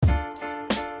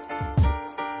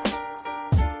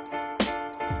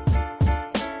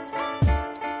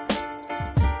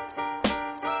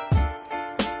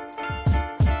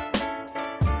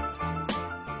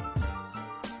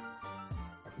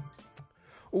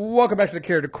Welcome back to the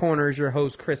Character Corner. It's your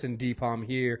host, Chris and Deepom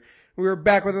here. We're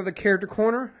back with another Character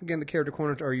Corner. Again, the Character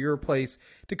Corners are your place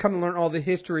to come and learn all the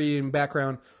history and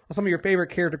background on some of your favorite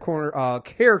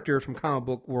characters from comic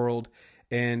book world.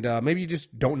 And maybe you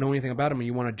just don't know anything about them and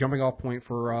you want a jumping off point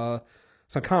for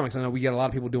some comics. I know we get a lot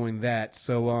of people doing that.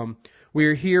 So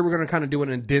we're here. We're going to kind of do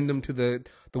an addendum to the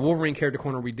Wolverine Character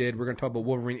Corner we did. We're going to talk about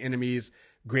Wolverine enemies,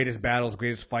 greatest battles,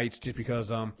 greatest fights, just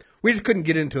because we just couldn't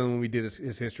get into them when we did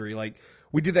his history. Like,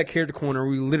 we did that Character Corner.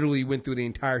 We literally went through the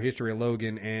entire history of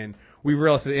Logan, and we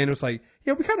realized at the end it was like,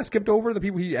 yeah, we kind of skipped over the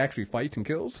people he actually fights and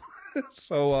kills.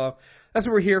 So that's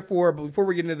what we're here for. But before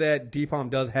we get into that, Deepom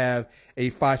does have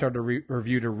a 5-star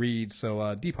review to read. So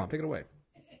Deepom, take it away.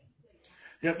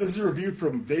 Yeah, this is a review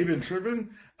from Vaben Triven,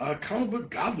 Comic Book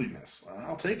Godliness.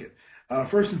 I'll take it.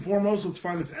 First and foremost, let's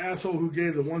find this asshole who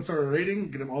gave the 1-star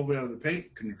rating, get him all the way out of the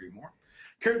paint. Couldn't agree more.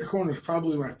 Character Corner is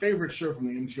probably my favorite show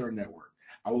from the MTR network.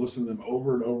 I will listen to them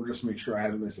over and over just to make sure I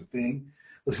haven't missed a thing.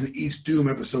 Listen to each Doom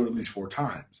episode at least 4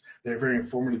 times. They're very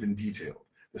informative and detailed.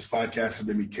 This podcast has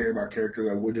made me care about characters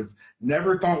I would have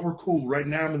never thought were cool. Right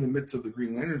now I'm in the midst of the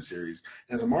Green Lantern series.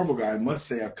 And as a Marvel guy, I must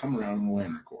say I've come around on the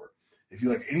Lantern Corps. If you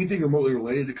like anything remotely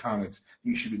related to comics,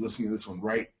 you should be listening to this one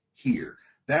right here.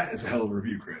 That is a hell of a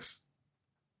review, Chris.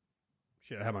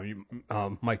 Shit, I have my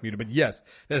mic muted, but yes,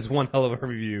 that is one hell of a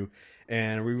review,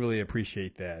 and we really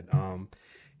appreciate that.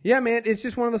 Yeah, man, it's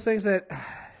just one of those things that,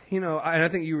 you know, and I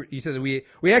think you said that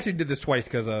we actually did this twice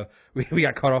because we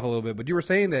got cut off a little bit, but you were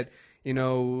saying that, you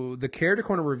know, the Character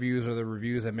Corner reviews are the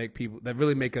reviews that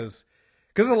really make us,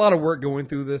 because there's a lot of work going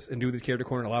through this and do this Character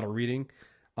Corner, a lot of reading.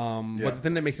 But the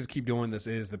thing that makes us keep doing this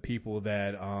is the people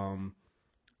that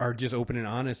are just open and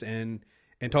honest and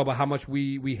talk about how much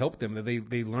we help them, that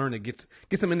they learn, it gets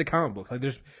them into comic books. Like,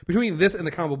 there's between this and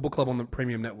the Comic Book Club on the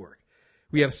Premium Network,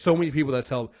 we have so many people that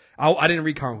tell, I didn't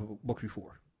read comic books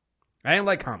before. I didn't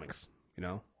like comics, you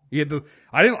know.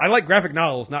 I like graphic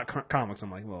novels, not comics.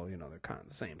 I'm like, well, you know, they're kind of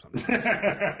the same sometimes.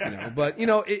 You know, but you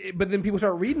know, but then people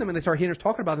start reading them and they start hearing us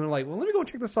talking about them. They're like, well, let me go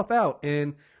check this stuff out.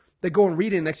 And they go and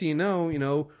read it, and next thing you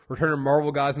know, we're turning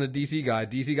Marvel guys into DC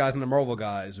guys into Marvel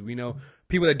guys. We know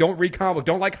people that don't read comic books,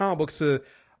 don't like comic books, you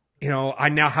know, I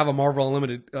now have a Marvel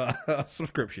Unlimited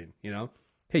subscription, you know.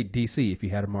 Hey, DC, if you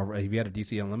had a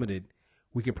DC Unlimited,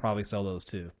 we could probably sell those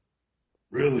too.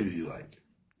 Really, you like?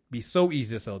 Be so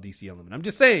easy to sell DC Unlimited. I'm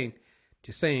just saying,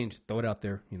 just throw it out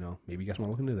there, you know. Maybe you guys want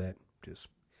to look into that. Just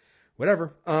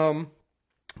whatever.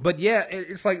 But yeah,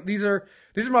 it's like these are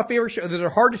my favorite shows.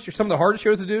 They're some of the hardest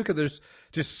shows to do because there's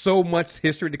just so much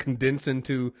history to condense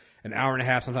into an hour and a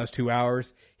half, sometimes 2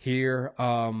 hours here.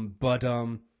 Yeah,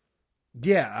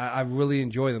 I really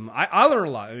enjoy them. I learn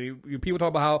a lot. I mean, people talk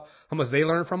about how much they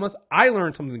learn from us. I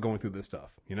learned something going through this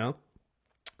stuff, you know.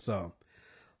 So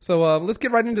let's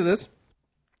get right into this.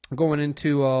 Going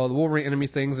into the Wolverine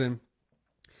enemies things and.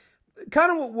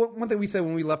 Kind of one thing we said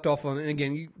when we left off on, and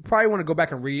again, you probably want to go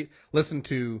back and listen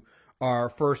to our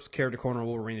first Character Corner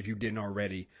Wolverine if you didn't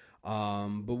already.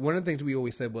 But one of the things we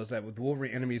always said was that with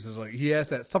Wolverine enemies is like he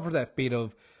suffers that fate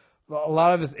of a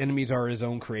lot of his enemies are his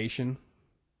own creation,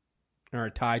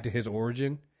 are tied to his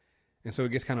origin, and so it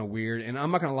gets kind of weird. And I'm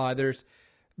not gonna lie, there's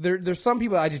some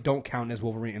people I just don't count as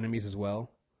Wolverine enemies as well.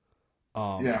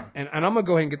 And I'm gonna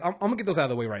go ahead and I'm gonna get those out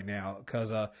of the way right now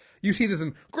because you see this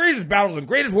in greatest battles and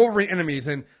greatest Wolverine enemies,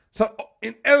 and so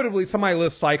inevitably somebody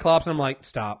lists Cyclops, and I'm like,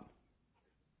 stop.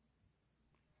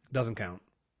 Doesn't count.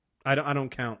 I don't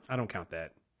count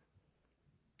that.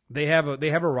 They have a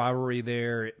rivalry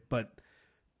there, but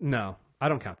no, I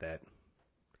don't count that.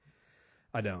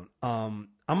 I don't. I'm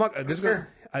not. This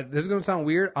is gonna sound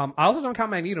weird. I also don't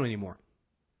count Magneto anymore.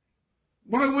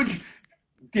 Why would you?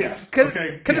 Yes.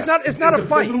 Okay. Because it's not a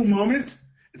fight. Pivotal moment.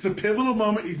 It's a pivotal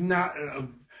moment. He's not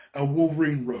a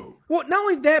Wolverine rogue. Well, not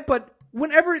only that, but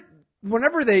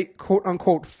whenever they quote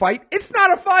unquote fight, it's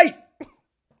not a fight.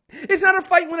 It's not a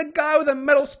fight when a guy with a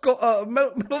metal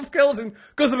skeleton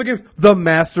goes up against the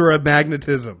Master of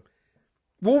Magnetism.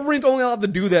 Wolverine's only allowed to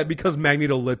do that because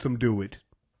Magneto lets him do it.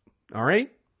 All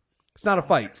right. It's not a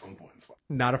fight.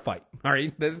 Not a fight. All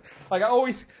right.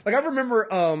 I remember.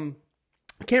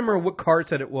 I can't remember what card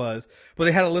set it was, but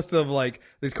they had a list of like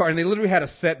these cards, and they literally had a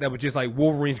set that was just like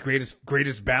Wolverine's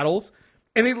greatest battles,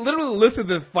 and they literally listed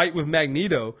the fight with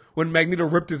Magneto when Magneto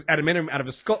ripped his adamantium out of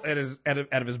his skull, out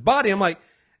of his body. I'm like,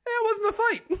 that wasn't a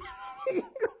fight.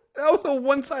 That was a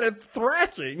one-sided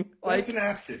thrashing. Like, that's an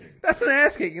ass kicking. That's an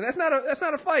ass kicking. That's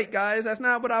not a fight, guys. That's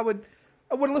not what I wouldn't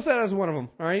list that as one of them.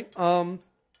 All right.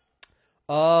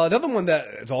 Another one that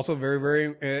is also very, very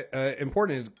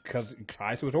important is because it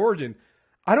ties to its origin.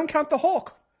 I don't count the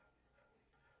Hulk.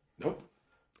 Nope.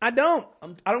 I don't.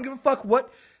 I don't give a fuck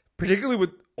what particularly with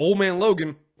Old Man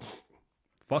Logan.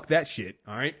 Fuck that shit.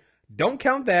 All right, don't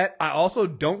count that. I also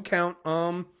don't count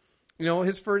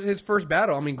his first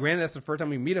battle. I mean, granted, that's the first time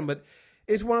we meet him, but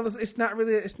it's one of those. It's not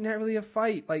really a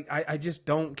fight. Like I just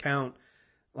don't count.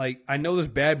 Like I know there's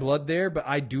bad blood there, but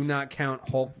I do not count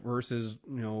Hulk versus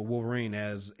Wolverine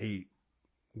as a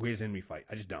greatest enemy fight.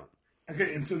 I just don't.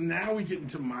 Okay, and so now we get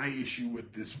into my issue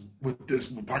with this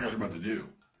podcast we're about to do.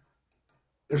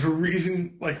 There's a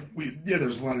reason,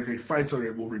 there's a lot of great fights, a lot of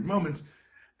great Wolverine moments.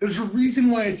 There's a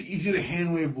reason why it's easy to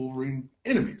handle Wolverine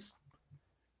enemies.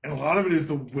 And a lot of it is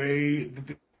the way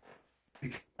that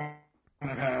they kind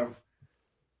of have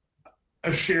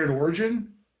a shared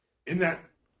origin, in that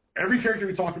every character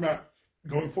we talk about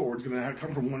going forward is going to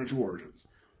come from one or two origins.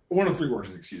 Or one of three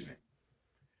origins, excuse me.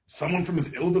 Someone from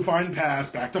his ill-defined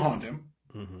past back to haunt him,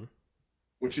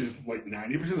 which is like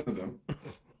 90% of them.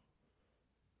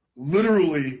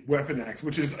 Literally Weapon X,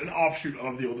 which is an offshoot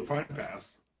of the ill-defined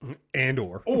past.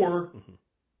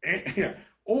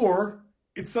 Or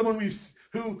it's someone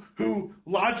who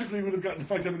logically would have gotten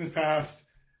fucked up in his past,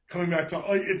 coming back to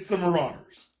it's the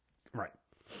Marauders, right?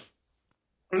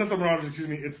 Or not the Marauders, excuse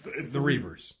me. It's the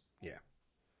Reavers. Yeah,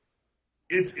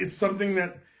 it's something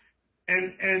that,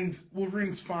 and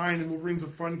Wolverine's fine, and Wolverine's a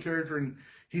fun character, and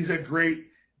he's a great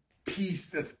piece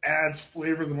that adds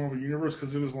flavor to the Marvel Universe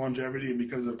because of his longevity and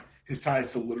because of his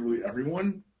ties to literally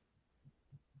everyone.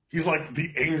 He's like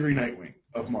the angry Nightwing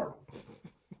of Marvel.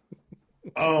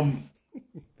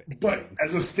 But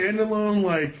as a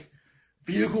standalone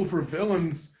vehicle for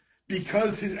villains,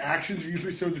 because his actions are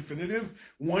usually so definitive,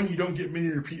 one, you don't get many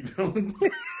repeat villains.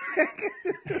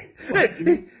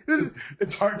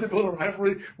 It's hard to build a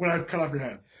rivalry when I've cut off your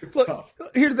head. It's tough.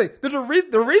 Here's the thing: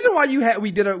 the reason why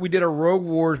we did a Rogue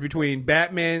Wars between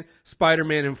Batman,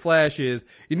 Spider-Man, and Flash is,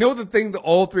 the thing that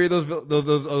all three of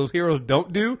those heroes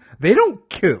don't do? They don't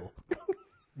kill.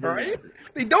 All right,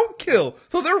 they don't kill,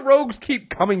 so their rogues keep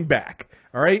coming back.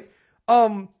 All right,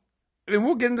 and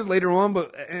we'll get into this later on,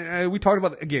 but we talked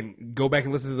about, again, go back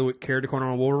and listen to the Character Corner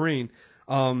on Wolverine.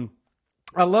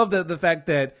 I love the fact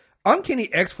that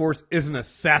Uncanny X-Force is an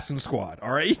assassin squad,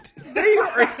 all right? They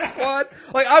are a squad.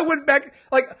 I went back,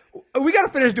 we got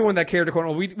to finish doing that Character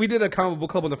Corner. We did a comic book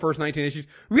club on the first 19 issues.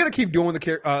 We got to keep doing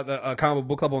the comic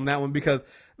book club on that one, because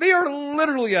they are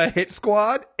literally a hit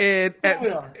squad. And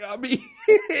I mean,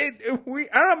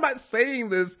 I'm not saying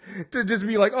this to just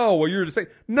be like, oh, well, you're just saying.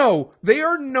 No, they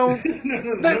are known.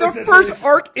 The first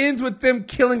arc ends with them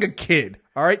killing a kid.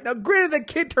 All right. Now, granted, that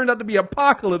kid turned out to be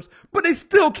Apocalypse, but they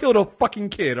still killed a fucking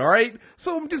kid. All right.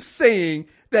 So I'm just saying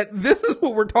that this is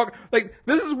what we're talking.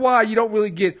 This is why you don't really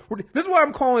get. This is why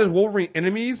I'm calling this Wolverine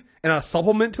enemies and a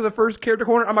supplement to the first Character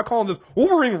Corner. I'm not calling this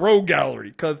Wolverine Rogue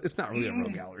Gallery, because it's not really a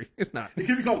Rogue Gallery. It's not. It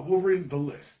could be called Wolverine the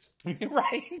List.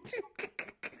 Right.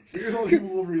 Here's all the people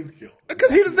Wolverine's killed.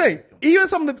 Because here's the thing: even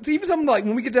some like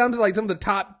when we get down to some of the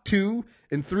top 2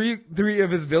 and 3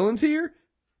 of his villains here,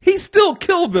 he still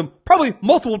killed them probably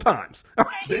multiple times. All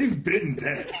right? They've been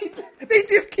dead. They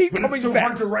just keep but coming it's so back.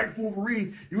 hard to write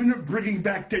Wolverine. You end up bringing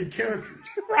back dead characters.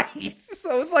 Right.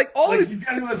 So it's like all you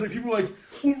gotta realize, people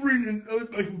Wolverine,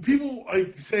 and people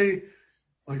say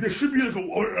there should be an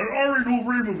R-rated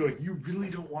Wolverine movie. You really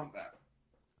don't want that.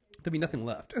 There'd be nothing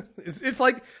left. It's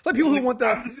like people who want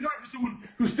that. This is not for someone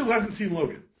who still hasn't seen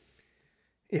Logan.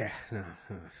 Yeah, no,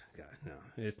 God, no.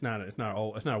 It's not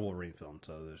a Wolverine film,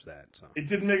 so there's that. So it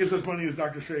didn't make as much money as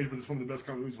Doctor Strange, but it's one of the best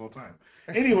comic movies of all time.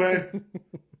 Anyway,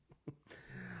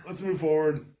 let's move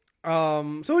forward.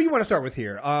 So who you want to start with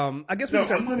here? I guess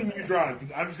I'm letting you drive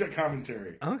because I've just got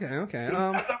commentary. Okay. I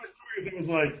thought the story was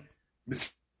like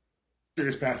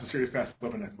Mysterious Past,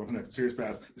 Weapon X,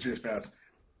 Mysterious Past.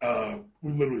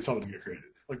 We literally saw them get created.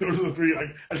 Those are the three.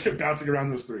 I just kept bouncing around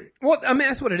those three. Well, I mean,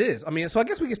 that's what it is. I mean, so I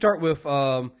guess we can start with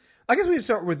the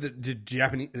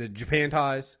Japan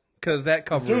ties, because that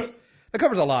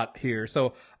covers a lot here.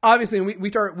 So obviously,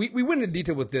 we went into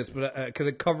detail with this, but because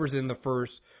it covers in the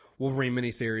first Wolverine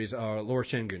miniseries, Lord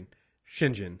Shingen.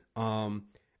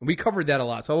 We covered that a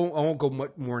lot, so I won't go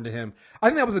much more into him. I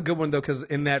think that was a good one though, because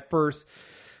in that first.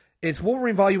 It's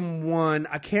Wolverine Volume 1.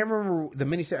 I can't remember the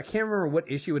miniseries. I can't remember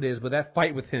what issue it is, but that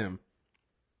fight with him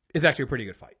is actually a pretty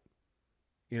good fight.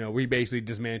 We basically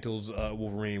dismantles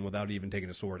Wolverine without even taking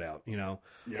a sword out,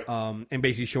 Yep. And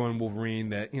basically showing Wolverine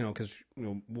that, because,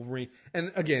 Wolverine,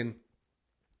 and again,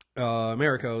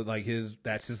 America,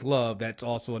 that's his love. That's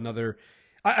also another,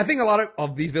 I think a lot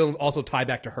of these villains also tie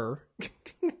back to her.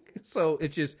 So it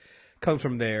just comes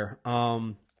from there.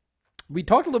 We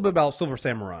talked a little bit about Silver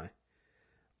Samurai.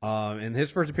 In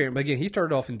his first appearance, but again, he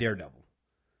started off in Daredevil.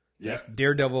 Yeah.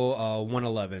 Daredevil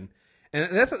 111.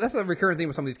 And that's a recurring thing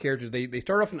with some of these characters. They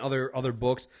start off in other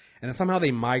books, and then somehow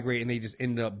they migrate and they just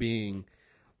end up being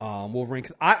Wolverine.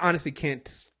 Because I honestly can't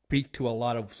speak to a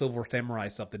lot of Silver Samurai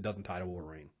stuff that doesn't tie to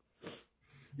Wolverine.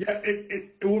 Yeah,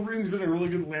 Wolverine's been a really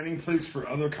good landing place for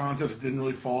other concepts that didn't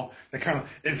really fall. That kind of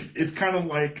it's kind of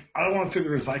like, I don't want to say the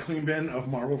recycling bin of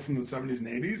Marvel from the 70s and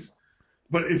 80s,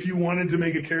 but if you wanted to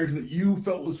make a character that you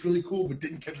felt was really cool but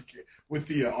didn't catch with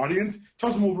the audience,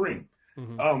 toss them Wolverine.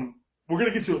 Mm-hmm. We're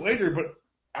gonna get to it later, but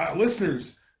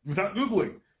listeners, without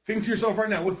googling, think to yourself right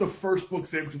now, what's the first book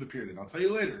Sabretooth appeared in? I'll tell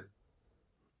you later.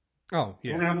 Oh,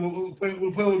 yeah. We'll play a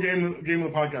little game of the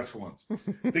podcast for once.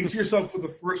 Think to yourself what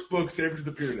the first book Sabretooth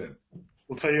appeared in.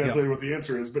 We'll tell you guys later what the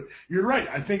answer is. But you're right.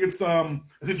 I think it's a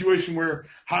situation where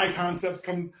high concepts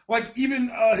come, like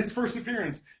even his first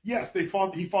appearance. Yes, he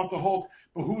fought the Hulk,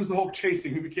 but who was the Hulk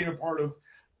chasing? Who became a part of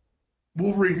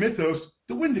Wolverine mythos?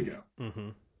 The Wendigo. Mm-hmm.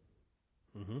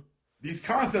 Mm-hmm. These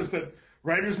concepts that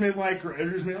writers may like or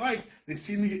editors may like, they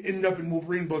seem to end up in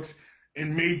Wolverine books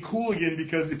and made cool again,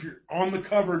 because if you're on the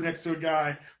cover next to a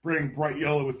guy wearing bright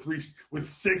yellow with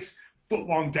 6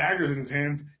 foot-long daggers in his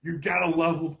hands, you've got a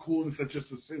level of coolness that's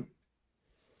just assumed.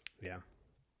 Yeah.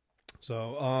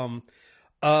 So,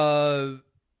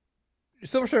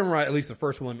 Silver Samurai, at least the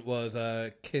first one, was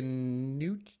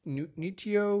Kenichiro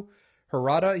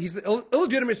Harada. He's the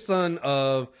illegitimate son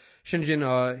of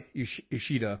Shinjin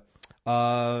Yoshida.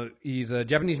 He's a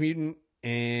Japanese mutant,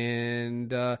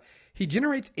 and he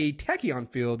generates a tachyon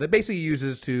field that basically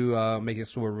uses to make his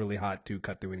sword really hot to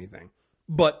cut through anything.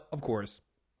 But, of course,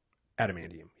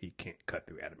 adamantium. He can't cut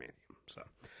through adamantium. So,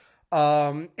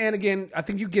 and again, I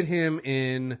think you get him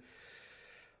in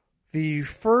the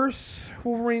first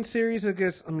Wolverine series, I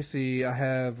guess. Let me see. I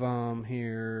have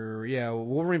here,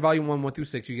 Wolverine Volume 1, 1 through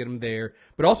 6. You get him there.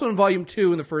 But also in Volume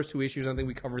 2, in the first 2 issues, I think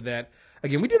we covered that.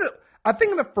 Again, I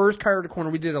think in the first Coyote Corner,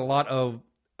 we did a lot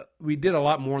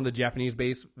more on the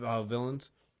Japanese-based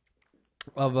villains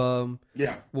of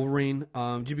Wolverine,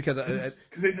 just because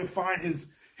they define his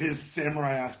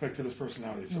samurai aspect of his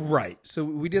personality. So. Right. So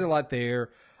we did a lot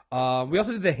there. We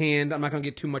also did the Hand. I'm not going to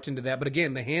get too much into that, but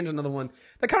again, the Hand is another one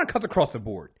that kind of cuts across the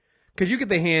board, because you get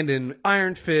the Hand in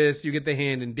Iron Fist, you get the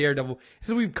Hand in Daredevil.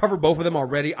 Since we've covered both of them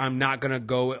already, I'm not going to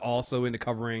go also into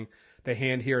covering the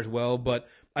Hand here as well. But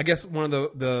I guess one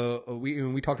of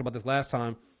we talked about this last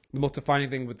time. The most defining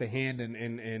thing with the Hand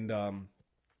and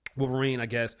Wolverine, I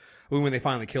guess, when they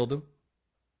finally killed him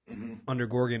under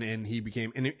Gorgon, and he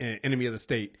became enemy of the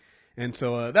state. And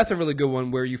so that's a really good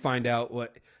one, where you find out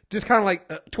what, just kind of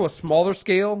like to a smaller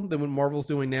scale than what Marvel's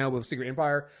doing now with Secret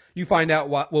Empire, you find out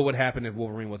what would happen if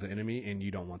Wolverine was an enemy, and you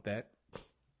don't want that.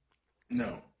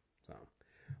 No. So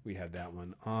we have that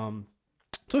one.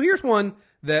 So here's one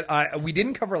that we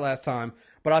didn't cover last time,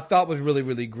 but I thought was really,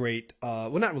 really great.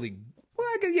 Well, not really. Well,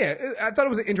 I thought it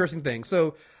was an interesting thing.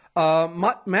 So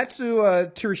Matsu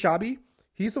Tirishabi,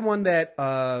 he's the one that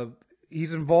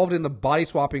he's involved in the body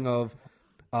swapping of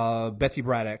Betsy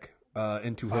Braddock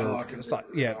into her,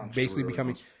 basically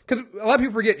becoming, because a lot of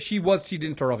people forget she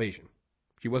didn't start off Asian.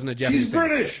 She wasn't a Japanese. She's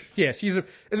British. Yeah,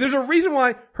 there's a reason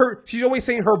why she's always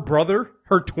saying her brother,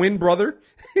 her twin brother,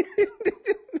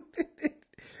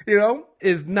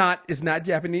 is not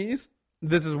Japanese.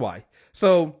 This is why.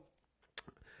 So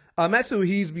Matsu,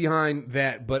 he's behind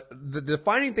that, but the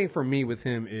defining thing for me with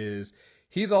him is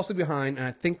he's also behind, and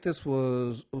I think this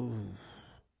was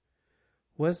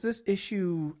this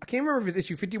issue? I can't remember if it's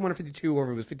issue 51 or 52 or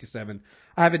if it was 57.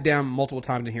 I have it down multiple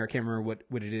times in here. I can't remember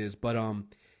what it is, but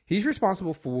he's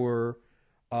responsible for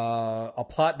a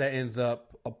plot that ends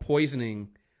up poisoning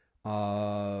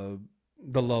the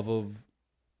love of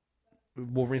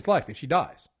Wolverine's life, and she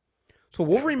dies. So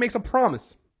Wolverine makes a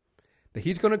promise that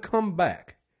he's going to come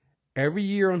back every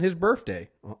year on his birthday,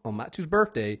 on Matsu's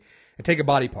birthday, and take a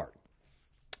body part.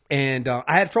 And I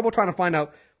had trouble trying to find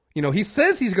out. He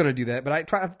says he's going to do that, but I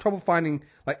have trouble finding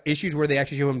like issues where they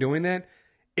actually show him doing that.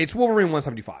 It's Wolverine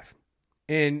 175.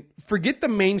 And forget the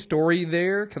main story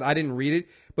there, because I didn't read it.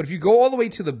 But if you go all the way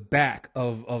to the back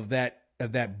of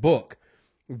that book,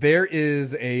 there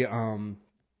is a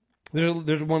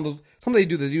there's one of those, something they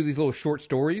do these little short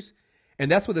stories,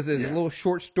 and that's what this is, a little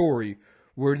short story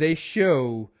where they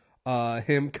show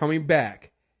him coming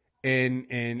back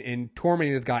and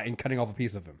tormenting this guy and cutting off a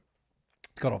piece of him.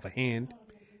 Cut off a hand,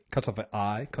 cuts off an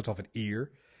eye, cuts off an ear.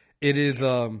 It is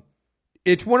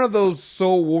it's one of those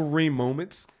so Wolverine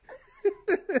moments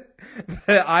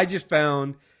that I just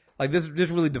found like this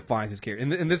really defines his character.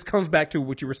 And this comes back to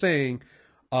what you were saying,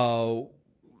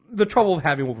 the trouble of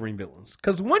having Wolverine villains.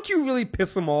 Because once you really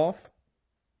piss him off,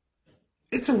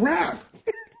 it's a wrap.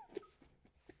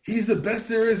 He's the best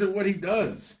there is at what he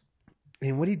does.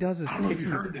 And what he does is I don't know if you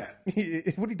heard that.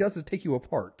 what he does is take you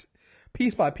apart,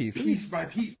 piece by piece. Piece by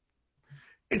piece.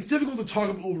 It's difficult to talk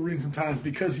about Wolverine sometimes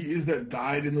because he is that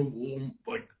dyed in the wool,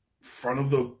 like front of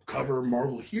the cover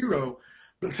Marvel hero.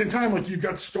 But at the same time, like you've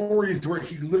got stories where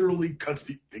he literally cuts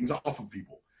things off of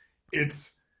people.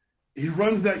 He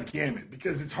runs that gamut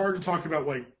because it's hard to talk about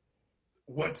like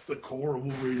what's the core of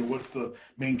Wolverine or what's the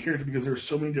main character because there are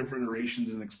so many different iterations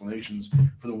and explanations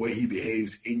for the way he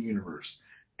behaves in universe.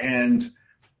 And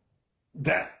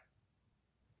that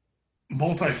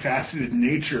multifaceted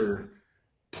nature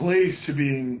plays to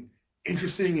being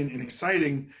interesting and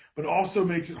exciting, but also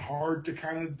makes it hard to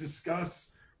kind of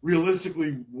discuss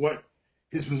realistically what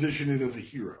his position is as a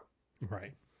hero.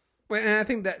 Right. Well, and I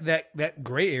think that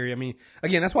gray area, I mean,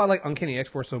 again, that's why I like Uncanny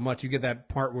X-Force so much. You get that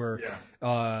part where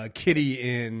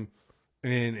Kitty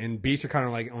and Beast are kind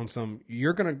of like on some,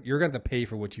 you're gonna have to pay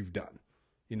for what you've done.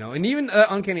 You know, and even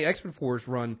Uncanny X-Force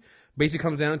run basically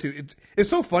comes down to it's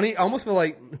so funny. I almost feel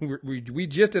like we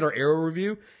just did our Arrow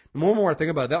review. The more and more I think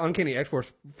about it, that Uncanny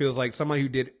X-Force feels like somebody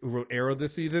who wrote Arrow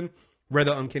this season read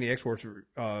the Uncanny X-Force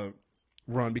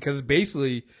run because it's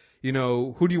basically, you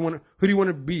know, who do you want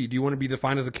to be? Do you want to be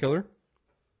defined as a killer?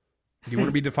 Do you want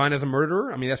to be defined as a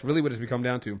murderer? I mean, that's really what it's become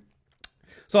down to.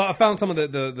 So I found some of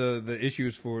the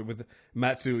issues with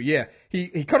Matsu. Yeah,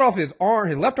 he cut off his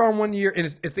left arm 1 year, and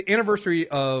it's the anniversary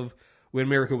of when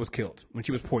America was killed, when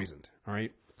she was poisoned. All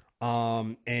right,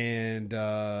 and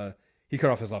he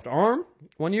cut off his left arm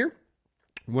 1 year.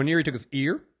 1 year he took his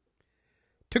ear,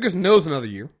 took his nose another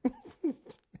year,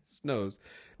 his nose.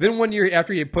 Then 1 year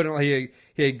after he had put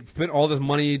all this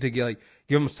money to give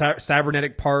him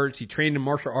cybernetic parts. He trained in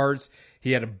martial arts.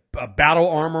 He had a battle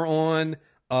armor on.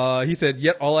 He said,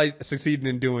 yet all I succeeded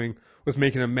in doing was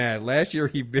making him mad. Last year,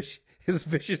 his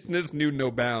viciousness knew no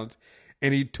bounds,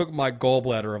 and he took my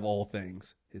gallbladder of all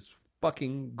things. His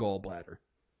fucking gallbladder.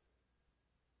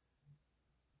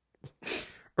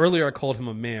 Earlier, I called him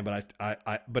a man,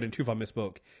 but in truth, I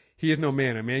misspoke. He is no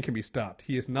man. A man can be stopped.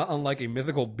 He is not unlike a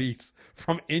mythical beast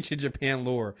from ancient Japan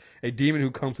lore, a demon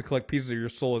who comes to collect pieces of your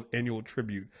soul as annual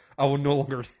tribute. I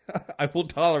will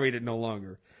tolerate it no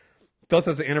longer. Thus,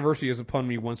 as the anniversary is upon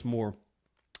me once more,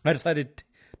 I decided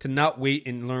to not wait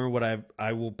and learn what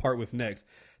I will part with next.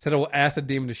 Said I will ask the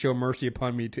demon to show mercy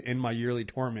upon me to end my yearly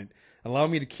torment. Allow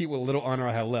me to keep what little honor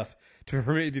I have left, to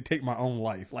permit me to take my own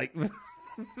life. Like,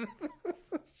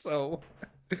 so,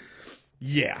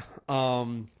 yeah.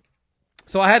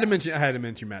 So I had to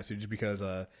mention Matsu just because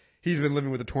he's been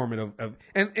living with the torment of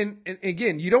and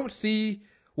again, you don't see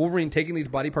Wolverine taking these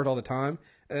body parts all the time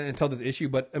until this issue,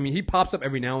 but I mean he pops up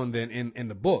every now and then in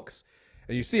the books,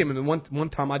 and you see him. And the one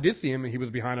time I did see him, and he was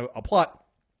behind a plot,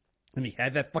 and he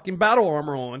had that fucking battle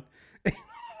armor on,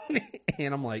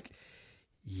 and I'm like,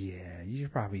 yeah, you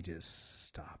should probably just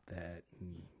stop that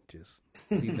and just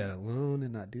leave that alone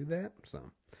and not do that.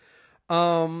 So,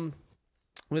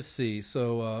 let's see.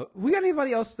 So, we got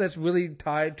anybody else that's really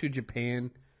tied to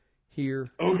Japan here?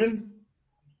 Ogun?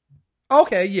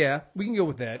 Okay, yeah, we can go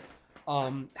with that.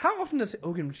 How often does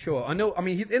Ogun show up? I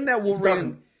mean, he's in that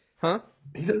Wolverine.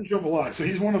 He doesn't show up a lot. So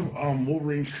he's one of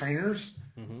Wolverine's trainers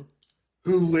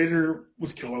who later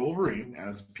was killed by Wolverine,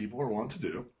 as people are wont to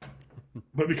do,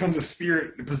 but becomes a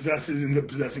spirit that ends up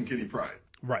possessing Kitty Pryde.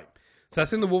 Right. So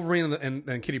that's in the Wolverine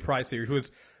and Kitty Pryde series, which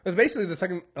was basically the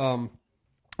second, a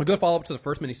good follow-up to the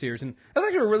first miniseries. And that's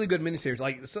actually a really good miniseries.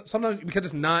 Like, sometimes, because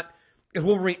it's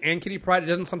Wolverine and Kitty Pryde, it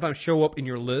doesn't sometimes show up in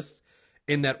your list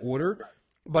in that order.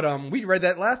 But we read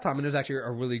that last time, and it was actually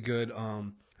a really good.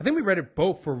 I think we read it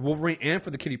both for Wolverine and for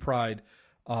the Kitty Pryde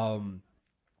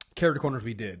character corners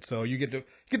we did. So you get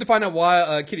to find out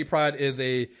why Kitty Pryde is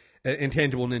an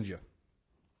intangible ninja.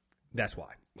 That's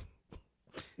why.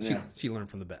 She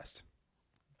learned from the best.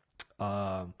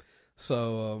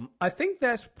 So I think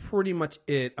that's pretty much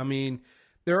it. I mean,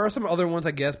 there are some other ones,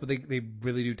 I guess, but they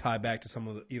really do tie back to some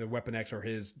of either Weapon X or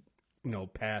his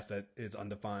past that is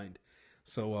undefined.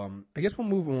 So I guess we'll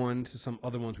move on to some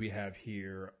other ones we have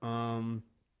here.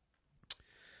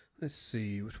 Let's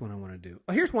see which one I want to do.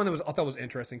 Oh, here's one that I thought was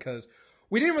interesting because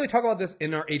we didn't really talk about this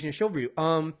in our Agent Shield review.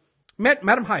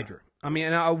 Madam Hydra. I mean,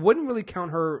 and I wouldn't really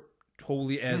count her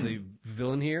totally as a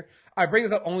villain here. I bring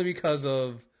this up only because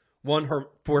of one, her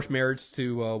forced marriage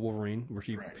to Wolverine, where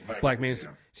she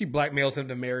blackmails him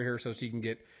to marry her so she can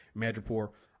get Madripoor.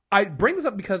 I bring this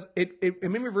up because it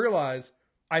made me realize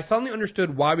I suddenly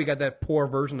understood why we got that poor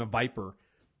version of Viper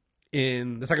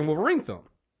in the second Wolverine film.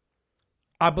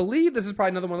 I believe this is probably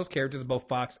another one of those characters both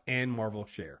Fox and Marvel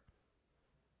share.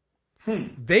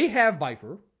 They have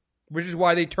Viper, which is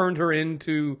why they turned her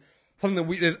into something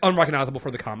that is unrecognizable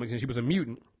for the comics, and she was a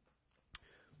mutant.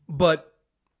 But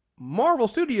Marvel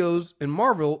Studios and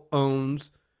Marvel owns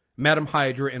Madam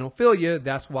Hydra and Ophelia.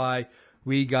 That's why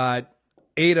we got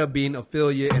Ada being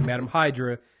Ophelia and Madam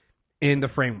Hydra in the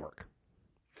framework.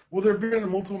 Well, there have been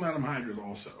multiple Madam Hydras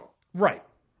also. Right.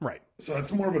 So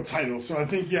that's more of a title. So I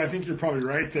think you're probably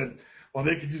right that while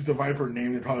they could use the Viper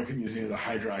name, they probably couldn't use any of the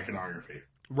Hydra iconography.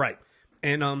 Right.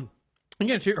 And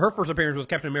again, her first appearance was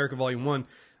Captain America Volume 1,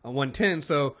 110.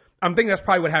 So I'm thinking that's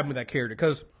probably what happened with that character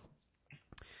because,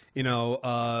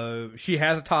 she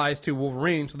has ties to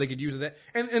Wolverine, so they could use that.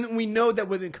 And we know that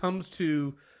when it comes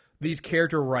to these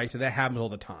character rights, that happens all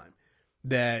the time.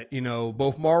 That,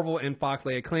 both Marvel and Fox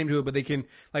lay a claim to it, but they can,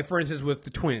 like, for instance, with the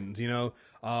twins,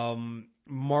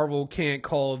 Marvel can't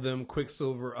call them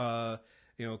Quicksilver,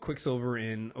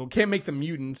 Quicksilver or can't make them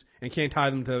mutants and can't tie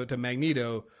them to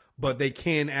Magneto, but they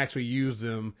can actually use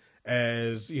them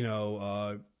as,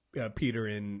 Peter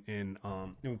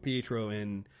and Pietro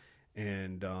and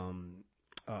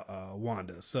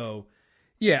Wanda. So,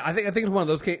 yeah, I think it's one of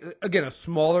those cases, again, a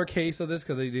smaller case of this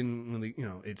because they didn't really,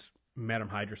 it's Madam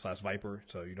Hydra / Viper,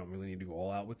 so you don't really need to go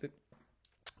all out with it.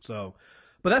 So,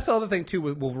 but that's the other thing too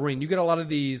with Wolverine. You get a lot of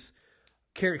these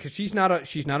characters because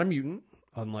she's not a mutant,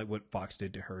 unlike what Fox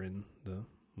did to her in the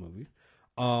movie.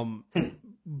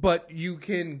 But you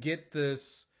can get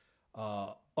this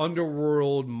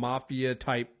underworld mafia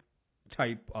type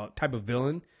of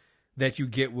villain that you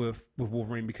get with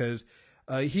Wolverine because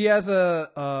he has this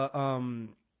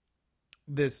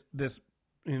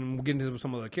and we'll get into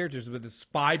some of the characters with this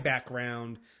spy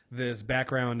background, this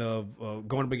background of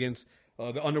going up against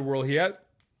the underworld. He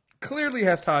clearly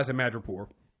has ties to Madripoor.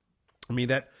 I mean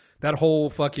that whole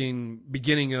fucking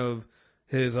beginning of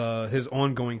his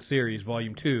ongoing series,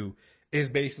 Volume 2, is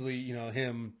basically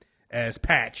him as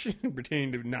Patch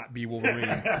pretending to not be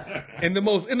Wolverine in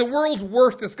the world's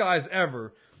worst disguise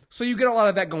ever. So you get a lot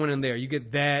of that going in there. You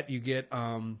get that. You get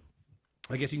I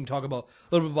guess you can talk about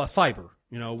a little bit about Cyber.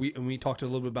 We talked a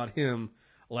little bit about him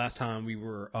last time we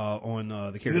were on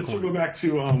the character. Let's go back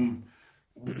to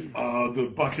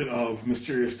the bucket of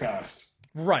mysterious past.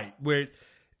 Right, where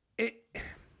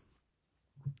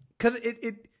because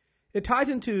it ties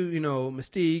into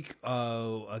Mystique,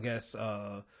 I guess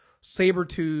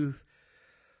Sabretooth,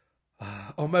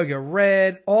 Omega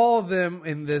Red, all of them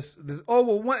in this.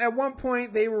 At one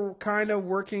point they were kind of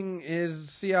working as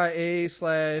CIA /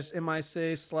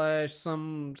 MI6 /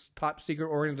 some top secret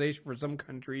organization for some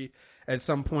country at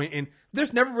some point, and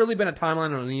there's never really been a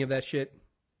timeline on any of that shit.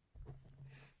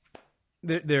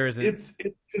 There isn't. It's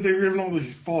they were given all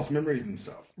these false memories and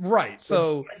stuff. Right.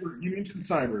 So Cyber, you mentioned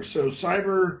Cyber. So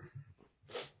Cyber,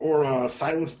 or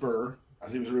Silas Burr,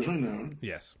 as he was originally known,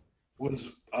 yes, was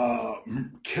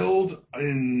killed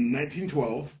in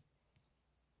 1912.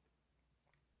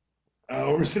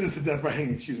 Or sentenced to death by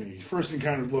hanging. Excuse me. He first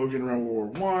encountered Logan around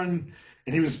World War I, and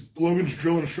he was Logan's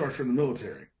drill instructor in the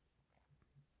military.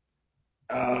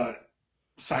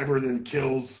 Cyber then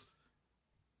kills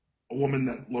a woman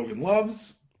that Logan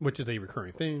loves, which is a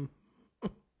recurring theme.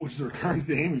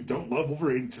 You don't love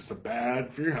Wolverine, it's just a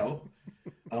bad for your health.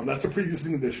 That's a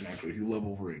pre-existing condition, actually, if you love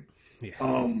Wolverine.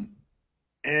 Yeah.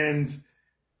 And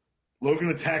Logan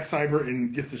attacks Cyber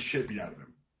and gets the shit beat out of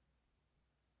him.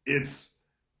 It's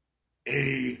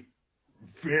a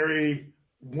very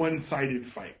one-sided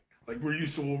fight. Like, we're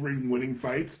used to Wolverine winning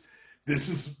fights. This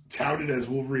is touted as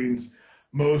Wolverine's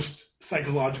most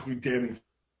psychologically damning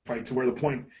fight, to where the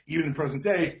point, even in present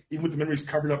day, even with the memories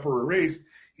covered up or erased,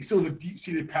 he still has a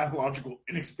deep-seated pathological,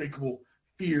 inexplicable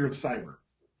fear of Cyber.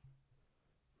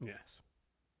 Yes.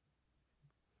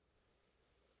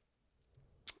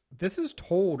 This is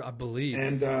told, I believe.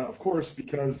 And, of course,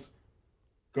 because...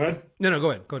 Go ahead. No, go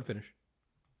ahead. Go ahead, finish.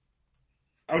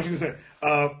 I was going to say,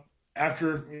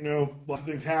 after, lots of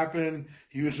things happen,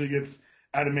 he usually gets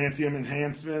adamantium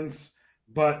enhancements,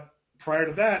 but prior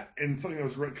to that, and something that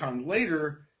was retconned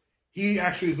later, he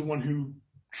actually is the one who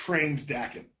trained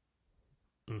Daken,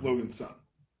 Logan's son.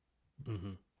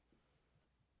 Mm-hmm.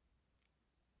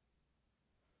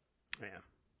 Yeah.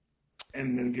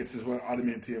 And then gets his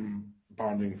adamantium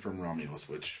bonding from Romulus,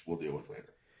 which we'll deal with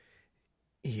later.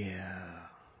 Yeah.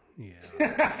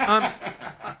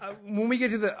 When we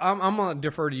get to the, I'm gonna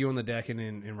defer to you on the Daken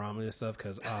and Romulus stuff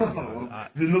because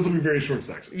then those will be very short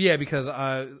sections. Yeah, because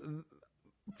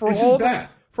for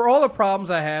all the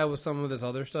problems I have with some of this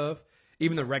other stuff,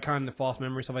 even the retcon and the false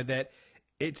memory stuff like that,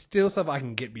 it's still stuff I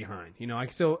can get behind. It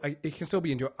can still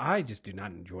be enjoyed. I just do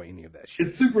not enjoy any of that shit.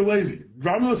 It's super lazy.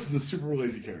 Romulus is a super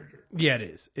lazy character. Yeah, it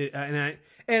is.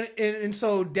 And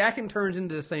so Daken turns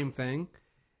into the same thing.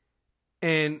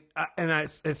 And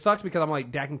it sucks because I'm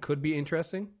like, Daken could be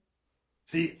interesting.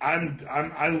 See, I read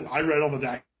all the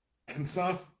Daken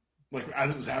stuff, like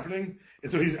as it was happening,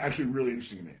 and so he's actually really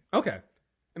interesting to me. Okay,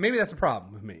 and maybe that's the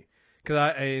problem with me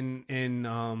because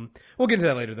we'll get into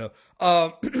that later though.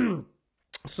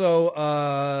 So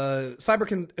Cyber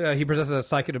can he possesses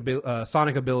a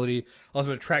sonic ability, allows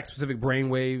him to track specific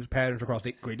brainwave patterns across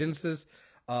great distances.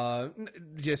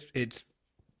 Just it's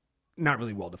not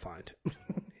really well defined,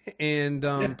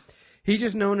 and he's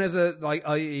just known as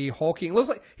a hulking. Looks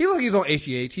like he's on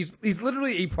HGH. He's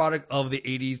literally a product of the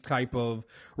 '80s type of.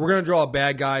 We're gonna draw a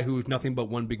bad guy who's nothing but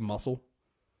one big muscle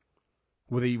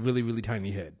with a really really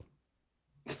tiny head.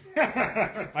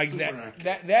 Like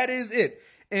that is it,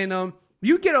 and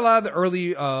you get a lot of the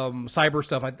early cyber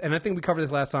stuff, and I think we covered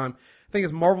this last time. I think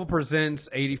it's Marvel Presents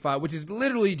 85, which is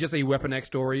literally just a Weapon X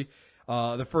story.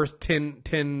 The first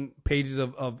 10 pages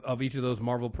of each of those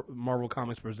Marvel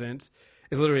Comics Presents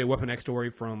is literally a Weapon X story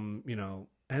from,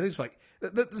 and it's like,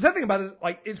 the sad thing about it is,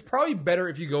 like, it's probably better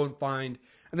if you go and find,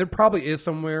 and there probably is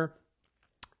somewhere,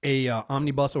 a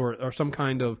omnibus or some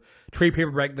kind of trade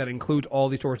paperback that includes all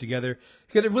these stories together,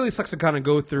 because it really sucks to kind of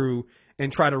go through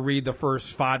and try to read the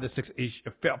first 5 to 6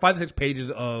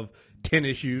 pages of 10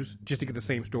 issues just to get the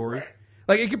same story. Right.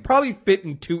 Like, it could probably fit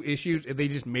in 2 issues if they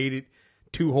just made it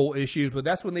 2 whole issues, but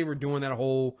that's when they were doing that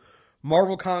whole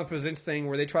Marvel Comics Presents thing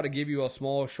where they try to give you a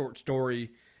small short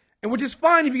story, and which is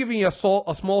fine if you give me a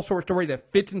small short story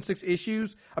that fits in 6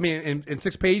 issues, in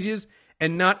 6 pages,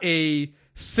 and not a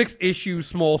 6-issue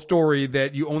small story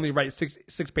that you only write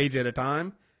six pages at a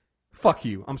time. Fuck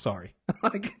you. I'm sorry.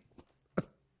 Like,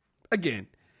 again,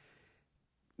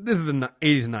 this is the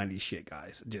 80s and 90s shit,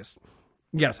 guys. Just,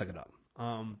 you gotta suck it up.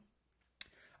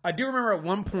 I do remember at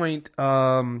one point,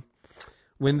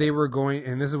 when they were going,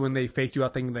 and this is when they faked you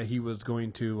out thinking that he was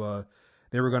going to,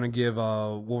 they were going to give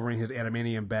Wolverine his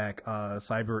adamantium back.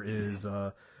 Cyber is,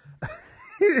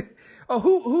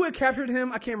 who had captured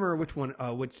him? I can't remember which one,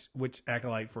 which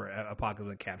acolyte for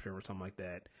Apocalypse had captured or something like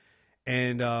that.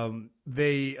 And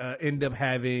they end up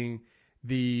having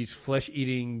these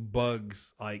flesh-eating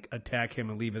bugs like attack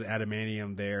him and leave his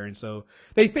adamantium there, and so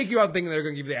they fake you out thinking they're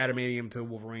going to give the adamantium to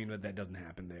Wolverine, but that doesn't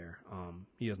happen there.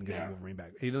 He doesn't get his Wolverine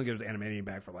back. He doesn't get his adamantium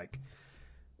back for I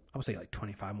would say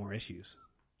 25 more issues.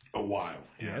 A while,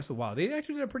 yeah, that's a while. They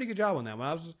actually did a pretty good job on that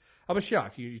one. I was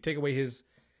shocked. You take away his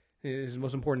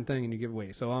most important thing and you give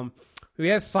away. So we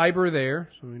had Cyber there,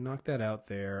 so we knocked that out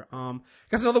there. I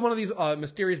guess another one of these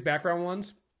mysterious background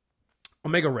ones,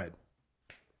 Omega Red.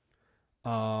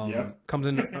 Comes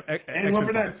in and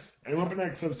Weapon X. And Weapon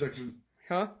X subsection.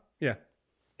 Huh? Yeah.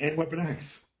 And Weapon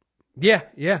X. Yeah.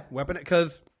 Weapon X,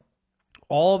 because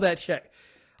all that shit.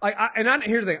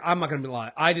 Here's the thing. I'm not gonna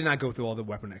lie. I did not go through all the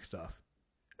Weapon X stuff,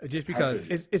 just because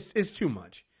it's too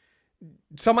much.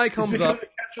 Somebody comes up.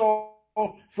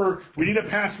 For we need a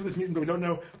pass for this mutant, but we don't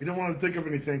know. We don't want to think of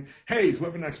anything. Hey, it's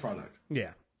Weapon X product.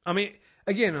 Yeah.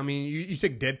 You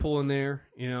stick Deadpool in there.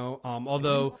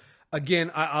 Although.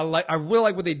 Again, I really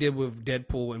like what they did with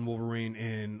Deadpool and Wolverine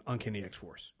in Uncanny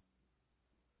X-Force.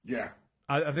 Yeah.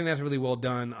 I think that's really well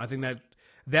done. I think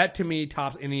that to me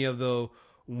tops any of the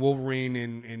Wolverine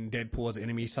and Deadpool as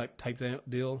enemy type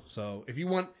deal. So if you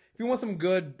want some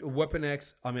good Weapon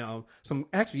X, because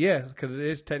it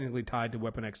is technically tied to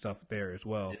Weapon X stuff there as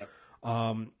well.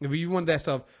 Yeah. If you want that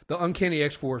stuff, the Uncanny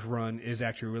X-Force run is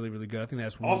actually really really good. I think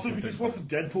that's also if you just want some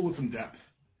Deadpool with some depth.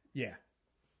 Yeah.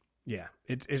 Yeah,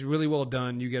 it's really well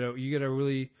done. You get a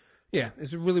really,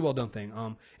 it's a really well done thing.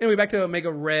 Anyway, back to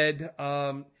Omega Red.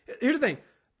 Here's the thing: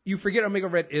 you forget Omega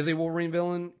Red is a Wolverine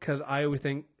villain, because I always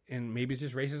think, and maybe it's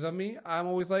just racist of me, I'm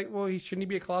always like, well, shouldn't he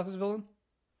be a Colossus villain?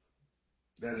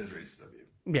 That is racist of you.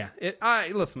 Yeah,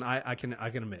 I can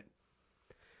admit,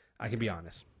 I can be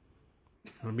honest.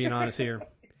 I'm being honest here.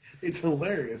 It's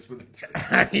hilarious, but it's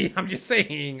racist. I'm just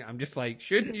saying. I'm just like,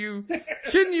 shouldn't you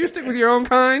stick with your own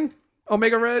kind?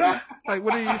 Omega Red? Like,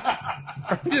 what are you?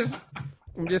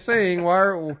 I'm just saying. Why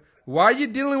are you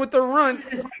dealing with the runt?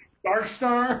 Dark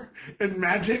Star and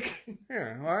Magic.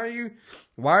 Yeah.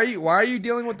 Why are you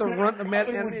dealing with the runt of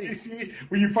Magic?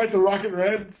 When you fight the Rocket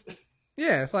Reds.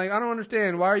 Yeah, it's like I don't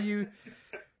understand. Why are you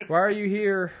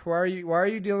here? Why are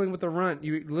you dealing with the runt?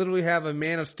 You literally have a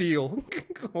Man of Steel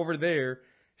over there.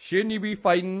 Shouldn't you be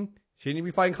fighting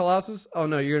Colossus? Oh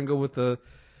no, you're gonna go with the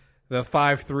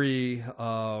 5'3"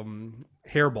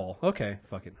 hairball. Okay,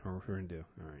 fuck it. We're gonna do.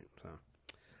 All right.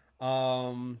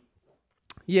 So,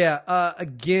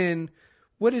 again,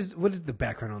 what is the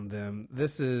background on them?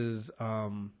 This is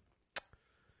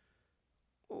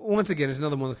once again, it's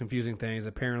another one of the confusing things.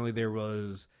 Apparently, there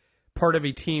was part of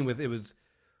a team it was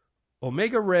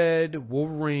Omega Red,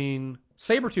 Wolverine,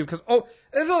 Sabretooth, because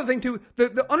there's another thing too.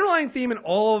 The underlying theme in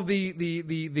all of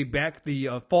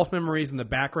the false memories and the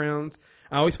backgrounds,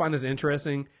 I always find this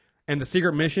interesting. And the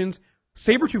secret missions,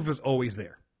 Sabretooth is always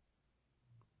there.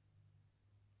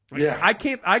 Yeah, I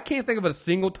can't think of a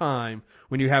single time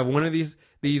when you have one of these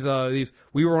we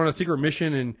were on a secret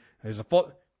mission and there's a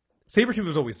fault. Sabretooth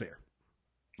is always there.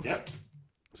 Yep.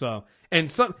 So and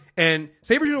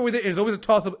Sabretooth is always there, and it's always a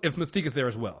toss up if Mystique is there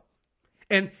as well.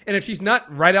 And if she's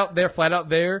not right out there, flat out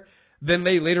there, then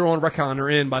they later on retcon her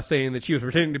in by saying that she was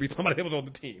pretending to be somebody that was on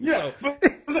the team. Yeah, So.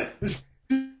 but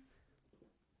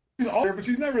she's all there, but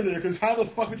she's never there because how the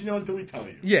fuck would you know until we tell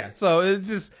you? Yeah, so it's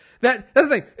just that's the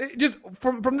thing. It just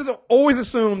from this, always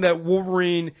assume that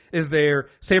Wolverine is there,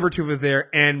 Sabretooth is there,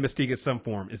 and Mystique in some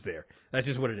form is there. That's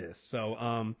just what it is.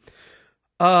 So,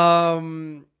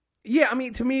 yeah, I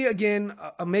mean, to me, again,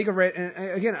 Omega Red,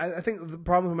 and again, I think the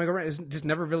problem with Omega Red is just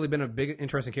never really been a big,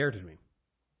 interesting character to me.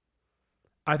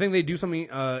 I think they do something,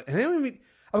 and I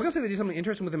was gonna say they did something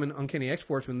interesting with them in Uncanny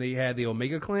X-Force when they had the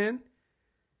Omega Clan,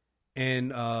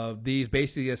 and these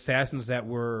basically assassins that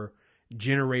were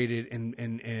generated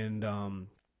and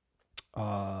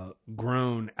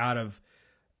grown out of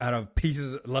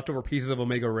leftover pieces of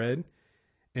Omega Red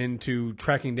into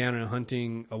tracking down and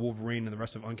hunting a Wolverine and the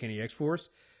rest of Uncanny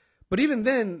X-Force. But even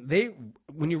then,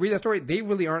 when you read that story, they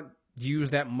really aren't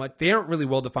used that much. They aren't really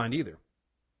well defined either.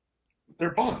 They're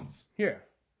bonds. Yeah.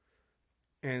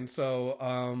 And so,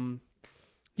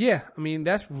 yeah, I mean,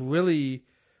 that's really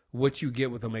what you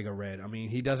get with Omega Red. I mean,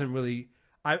 he doesn't really.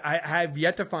 I have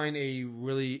yet to find a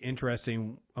really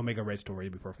interesting Omega Red story,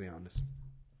 to be perfectly honest.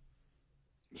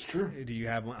 It's true. Do you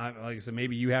have one? Like I said,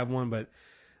 maybe you have one, but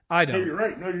I don't. No, you're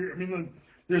right. No, I mean,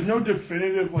 there's no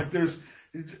definitive,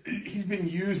 he's been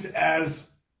used as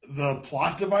the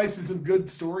plot device in some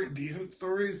decent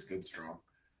stories, good, strong.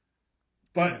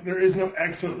 But there is no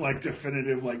excellent,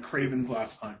 definitive, Kraven's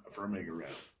Last Hunt for Omega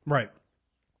Red. Right.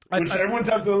 Which everyone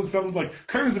types of someone's like,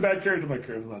 Kraven's a bad character, like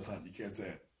Kraven's Last Hunt. You can't say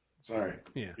it. Sorry.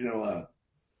 Yeah. You're not allowed.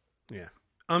 Yeah.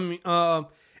 I mean, and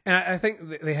I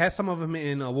think they had some of them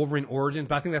in Wolverine Origins,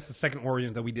 but I think that's the second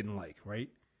Origins that we didn't like, right?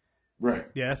 Right.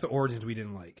 Yeah, that's the Origins we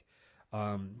didn't like.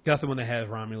 That's the one that has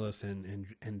Romulus and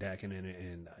Daken in it,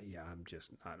 and yeah, I'm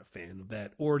just not a fan of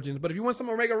that Origins. But if you want some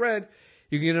Omega Red,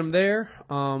 you can get them there.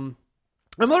 I'm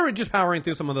literally just powering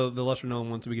through some of the lesser known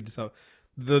ones so we get to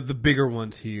the bigger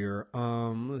ones here.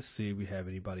 Let's see if we have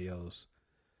anybody else.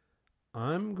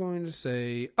 I'm going to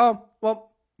say, oh,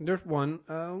 well, there's one.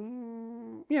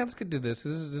 Yeah, let's get to this.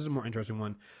 This is a more interesting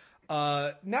one.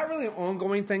 Not really an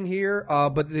ongoing thing here,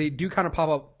 but they do kind of pop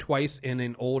up twice in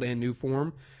an old and new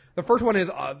form. The first one is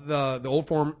the old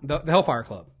form, the Hellfire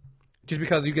Club, just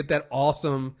because you get that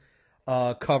awesome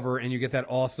cover and you get that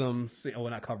awesome, well,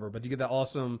 not cover, but you get that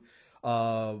awesome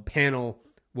panel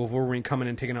with Wolverine coming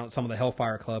and taking out some of the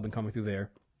Hellfire Club and coming through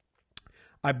there.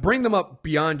 I bring them up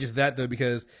beyond just that, though,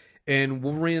 because in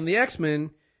Wolverine and the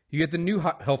X-Men, you get the new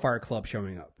Hellfire Club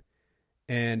showing up.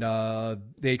 And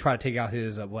they try to take out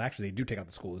his, well, actually, they do take out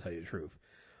the school, to tell you the truth.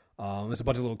 There's a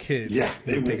bunch of little kids. Yeah,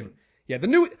 they will. Yeah, the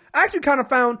new, I actually kind of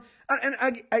found, and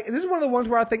this is one of the ones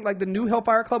where I think like the new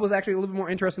Hellfire Club was actually a little bit more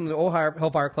interesting than the old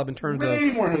Hellfire Club in terms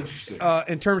more interesting.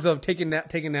 In terms of taking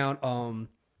on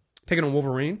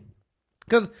Wolverine.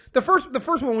 Because the first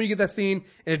one when you get that scene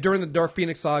is during the Dark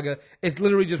Phoenix saga, it's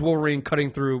literally just Wolverine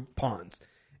cutting through ponds.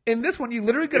 In this one, you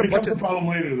literally get a bunch of problem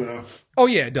later, though. Oh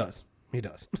yeah, it does. It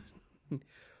does.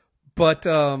 But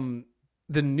the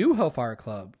new Hellfire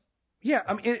Club, yeah,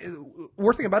 I mean,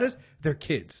 worst thing about it is they're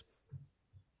kids.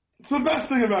 It's the best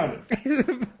thing about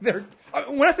it.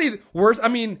 When I say worse, I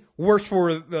mean worse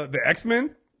for the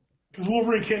X-Men. Because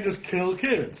Wolverine can't just kill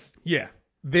kids. Yeah,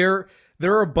 there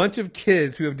are a bunch of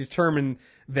kids who have determined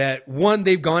that one,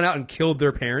 they've gone out and killed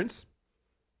their parents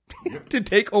to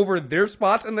take over their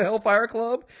spots in the Hellfire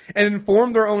Club and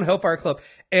form their own Hellfire Club,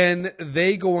 and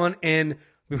they go on and, to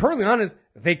be perfectly honest,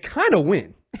 they kind of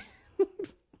win.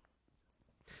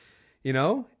 You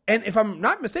know? And if I'm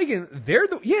not mistaken, they're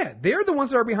the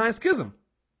ones that are behind Schism.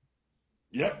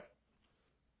 Yep.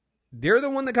 They're the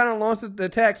one that kind of launched the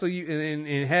attack, so you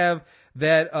and have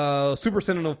that Super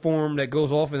Sentinel form that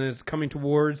goes off and is coming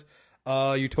towards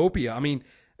Utopia. I mean,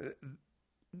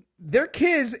 they're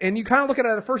kids, and you kind of look at it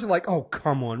at first and like, oh,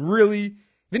 come on, really?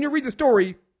 Then you read the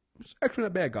story. It's actually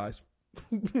not bad, guys.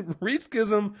 Read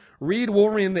Schism, read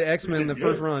Wolverine the X-Men, the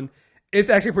first run. It's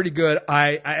actually pretty good.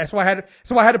 That's why I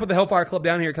had to put the Hellfire Club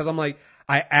down here, because I'm like,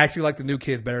 I actually like the new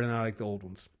kids better than I like the old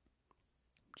ones.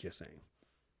 Just saying.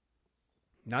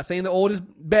 Not saying the old is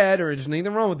bad or there's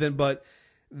anything wrong with them, but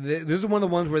this is one of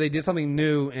the ones where they did something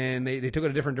new and they took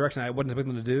it a different direction I wasn't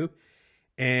expecting them to do.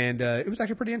 And it was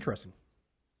actually pretty interesting.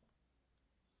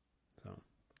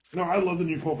 No, I love the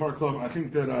new 12-Hour Club. I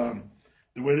think that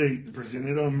the way they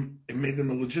presented them, it made them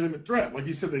a legitimate threat. Like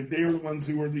you said, they were the ones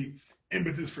who were the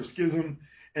impetus for Schism,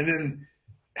 and then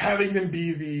having them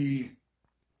be the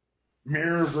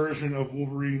mirror version of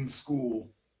Wolverine's school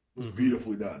was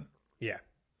beautifully done. Yeah.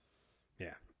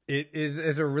 Yeah. It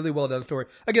is a really well done story.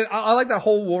 Again, I like that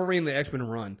whole Wolverine the X-Men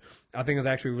run. I think it's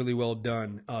actually really well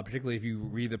done, particularly if you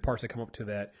read the parts that come up to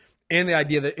that. And the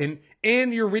idea that,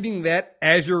 and you're reading that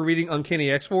as you're reading Uncanny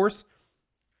X-Force,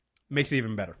 makes it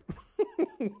even better.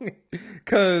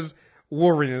 Because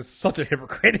Wolverine is such a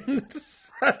hypocrite.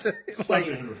 such a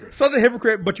hypocrite. Such a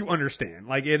hypocrite, but you understand.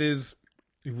 Like, it is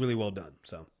really well done.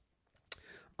 So,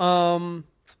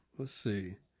 let's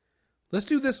see. Let's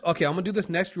do this. Okay, I'm going to do this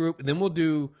next group, and then we'll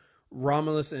do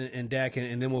Romulus and Dakin,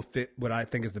 and then we'll fit what I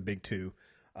think is the big two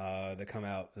that come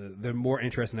out. They're more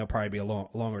interesting. They'll probably be a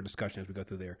longer discussion as we go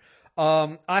through there.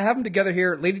 I have them together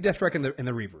here, Lady Deathstrike and the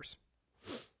Reavers.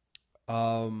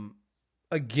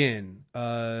 Again,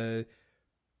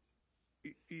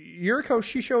 Yuriko,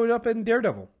 she showed up in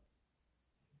Daredevil.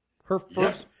 Her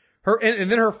first, and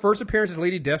then her first appearance as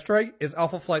Lady Deathstrike is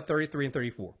Alpha Flight 33 and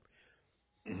 34.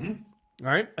 Mm-hmm.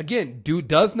 All right. Again, dude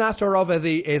does not start off as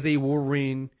a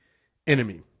Wolverine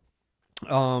enemy.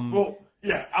 Well,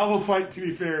 yeah, Alpha Flight, to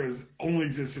be fair, has only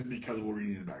existed because Wolverine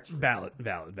needed backstory.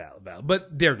 Valid.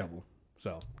 But Daredevil.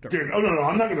 So. Daredevil. Oh, no,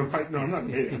 I'm not going to fight. No, I'm not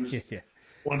going to hit him. Just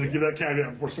wanted to give that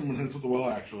caveat before someone hits with the well,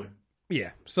 actually. Yeah.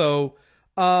 So,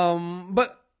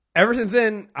 but ever since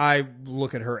then, I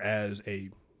look at her as a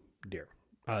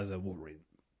Wolverine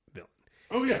villain.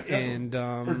 Oh, yeah. And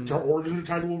her origins are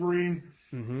tied to Wolverine.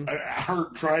 Mm-hmm. Her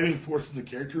driving force as a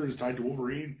character is tied to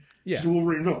Wolverine. Yeah. She's a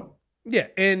Wolverine villain. Yeah,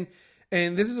 and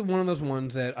this is one of those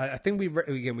ones that I think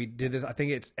we did this. I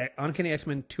think it's Uncanny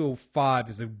X-Men 205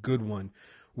 is a good one,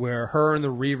 where her and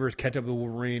the Reavers catch up with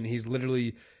Wolverine. He's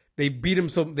literally they beat him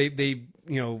so they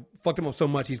fucked him up so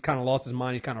much he's kind of lost his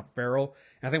mind. He's kind of feral.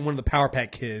 And I think one of the Power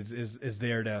Pack kids is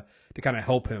there to kind of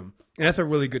help him, and that's a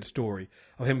really good story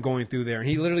of him going through there. And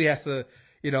he literally has to,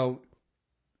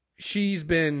 she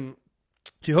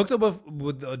hooks up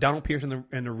with Donald Pierce and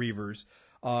the Reavers.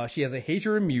 She has a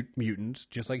hatred of mutants,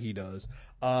 just like he does.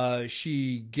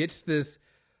 She gets this.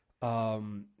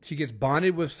 She gets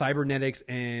bonded with cybernetics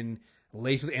and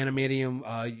laced with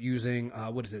adamantium using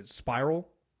what is it? Spiral.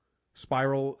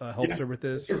 Spiral helps her with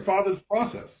this. It's her father's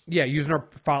process. Yeah, using her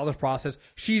father's process.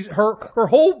 She's her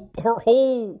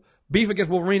whole beef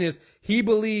against Wolverine is he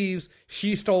believes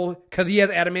she stole because he has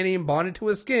adamantium bonded to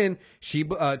his skin.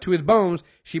 To his bones.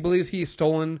 She believes he's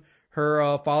stolen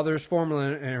her father's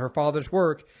formula and her father's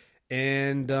work,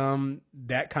 and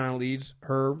that kind of leads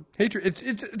her hatred.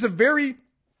 It's a very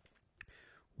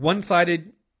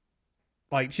one-sided.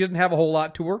 Like, she doesn't have a whole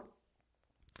lot to her,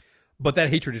 but that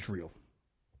hatred is real.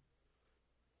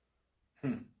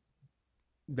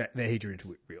 That hatred is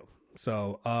real.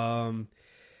 So,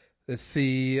 let's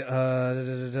see.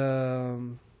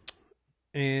 And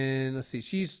let's see.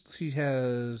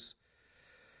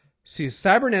 She's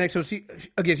cybernetic. So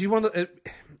she's one of the.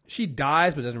 She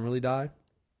dies, but doesn't really die.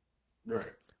 Right.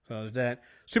 So there's that.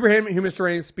 Superhuman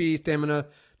strength, speed, stamina,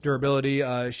 durability.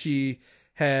 She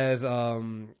has her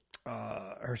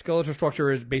skeletal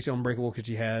structure is basically unbreakable because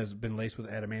she has been laced with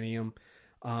adamantium.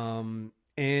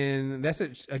 And that's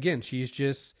it. Again, she's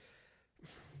just.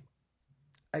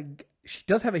 She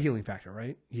does have a healing factor,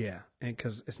 right? Yeah, and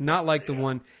because it's not like the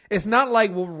one. It's not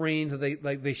like Wolverine's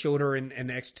that they showed her in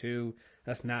X2.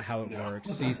 That's not how it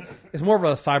works. It's more of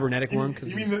a cybernetic one.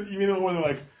 You mean the one that,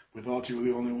 like, we thought you were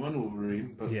the only one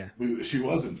Wolverine, but she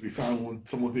wasn't. We found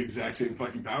someone with the exact same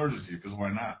fucking powers as you, because why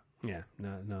not? Yeah,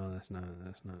 no, that's not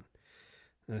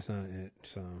it.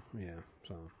 So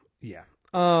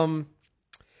yeah.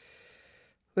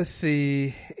 Let's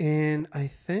see, and I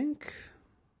think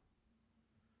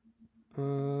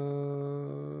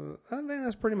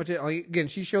that's pretty much it. Like, again,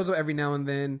 she shows up every now and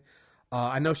then.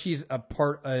 I know she's a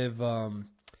part of,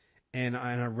 and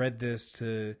I read this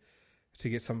to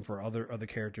get some for other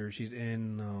characters. She's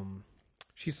in,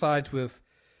 she sides with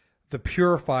the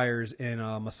Purifiers in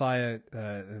Messiah,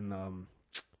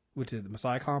 which is the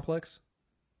Messiah Complex,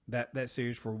 that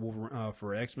series for Wolverine,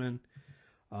 for X-Men.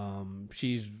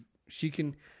 She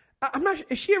can. I'm not.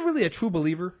 Is she really a true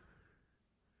believer?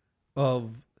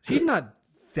 She's not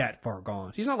that far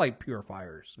gone. She's not like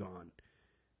Purifiers gone,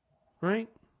 right?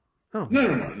 Oh.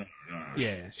 No.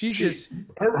 Yeah, she's just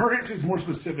her interest is more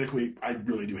specifically. I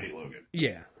really do hate Logan.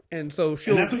 Yeah, and so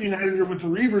and that's what united her with the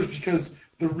Reavers, because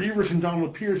the Reavers and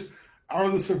Donald Pierce are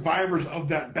the survivors of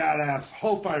that badass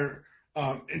Hellfire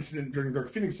incident during the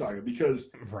Dark Phoenix saga.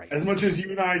 Because Right. as much as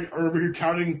you and I are over here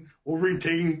touting Wolverine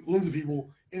taking limbs of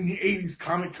people, in the 80s,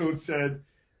 comic code said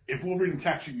if Wolverine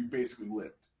attacked you, you basically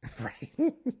lived. Right.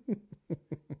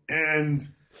 And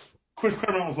Chris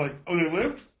Claremont was like, "Oh, they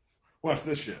lived? Watch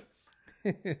this shit."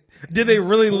 Did they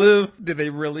really live? Did they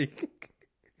really?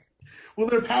 Well,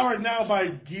 they're powered now by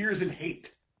gears and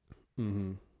hate.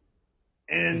 Mm-hmm.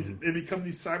 And they become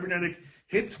the cybernetic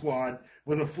hit squad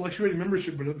with a fluctuating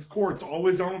membership, but at its core, it's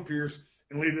always Donald Pierce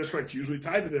and Lady Deathstrike's usually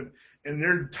tied to them. And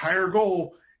their entire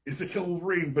goal is to kill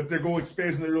Wolverine, but their goal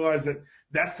expands and they realize that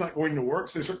that's not going to work,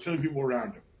 so they start killing people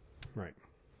around him. Right.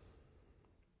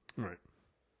 Right.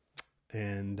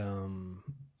 And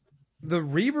the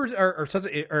Reavers are such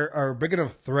are big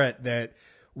enough threat that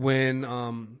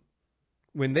when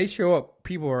they show up,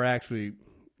 people are actually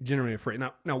generally afraid.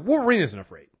 Now Wolverine isn't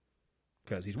afraid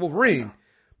because he's Wolverine,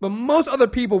 but most other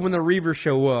people when the Reavers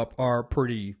show up are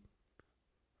pretty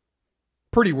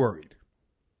worried.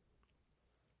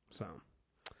 So,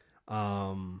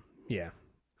 yeah.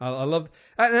 I love,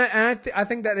 and I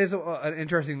think that is an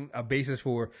interesting basis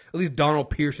for at least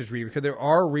Donald Pierce's Reavers, because there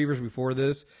are Reavers before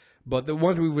this, but the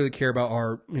ones we really care about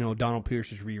are, Donald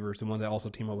Pierce's Reavers, the ones that also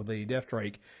team up with Lady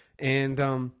Deathstrike. And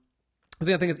I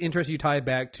think it's interesting you tie it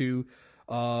back to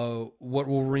what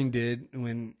Wolverine did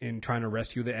when in trying to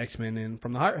rescue the X-Men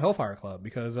from the Hellfire Club,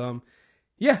 because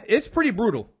yeah, it's pretty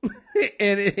brutal,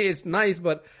 and it's nice,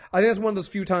 but I think it's one of those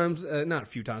few times, not a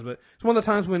few times, but it's one of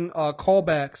the times when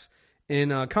callbacks in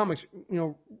comics,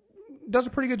 does a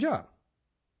pretty good job.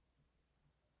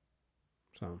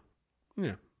 So,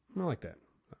 yeah, I like that.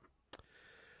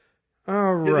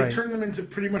 All right. They turn them into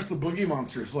pretty much the boogie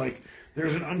monsters. Like,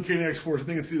 there's an Uncanny X-Force, I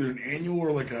think it's either an annual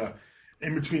or like a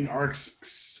in-between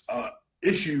arcs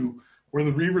issue where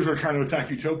the Reavers are trying to attack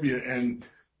Utopia, and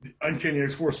the Uncanny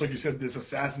X-Force, like you said, this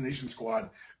assassination squad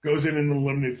goes in and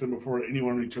eliminates them before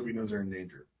anyone in Utopia knows they're in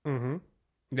danger. Mm-hmm.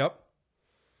 Yep.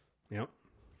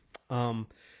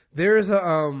 There's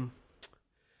a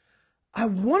I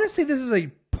want to say this is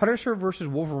a Punisher versus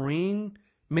Wolverine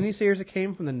miniseries that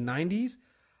came from the 90s.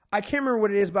 I can't remember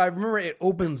what it is, but I remember it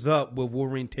opens up with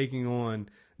Wolverine taking on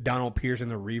Donald Pierce and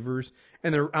the Reavers.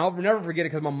 And I'll never forget it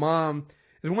because my mom,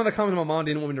 it's one of the comments my mom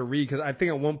didn't want me to read, because I think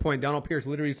at one point Donald Pierce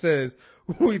literally says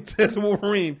to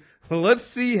Wolverine, "Let's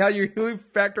see how your healing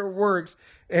factor works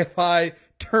if I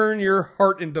turn your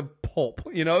heart into pulp."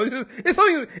 It's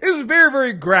something, it was very,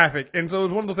 very graphic. And so it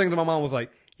was one of the things that my mom was like,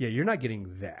 "Yeah, you're not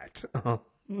getting that."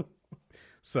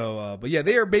 So, but yeah,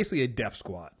 they are basically a death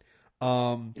squad.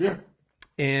 Yeah.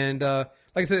 And like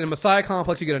I said, in Messiah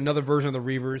Complex, you get another version of the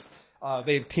Reavers.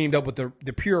 They've teamed up with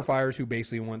the Purifiers, who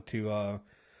basically want to,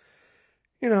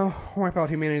 wipe out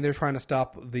humanity. They're trying to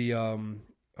stop the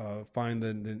find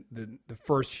the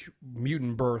first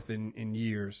mutant birth in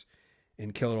years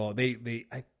and kill it all. The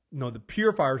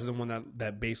Purifiers are the one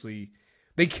that basically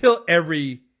they kill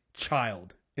every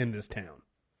child in this town,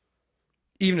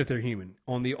 even if they're human,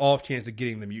 on the off chance of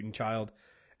getting the mutant child.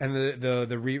 And the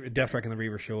Deathstrike and the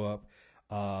Reaver show up.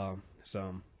 Yeah.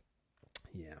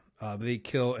 But they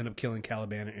end up killing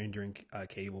Caliban and injuring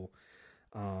Cable.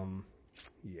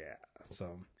 Yeah.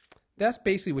 So that's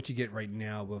basically what you get right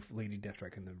now with Lady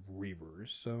Deathstrike and the Reavers.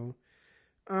 So,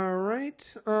 all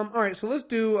right. All right. So let's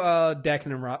do Daken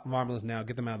and Romulus now.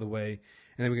 Get them out of the way,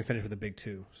 and then we can finish with the big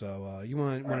two. So you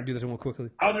want to do this one quickly?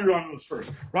 I'll do Romulus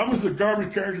first. Romulus is a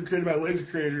garbage character created by laser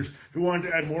creators who wanted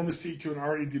to add more mystique to an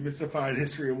already demystified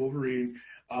history of Wolverine.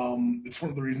 It's one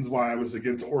of the reasons why I was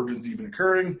against Origins even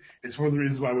occurring. It's one of the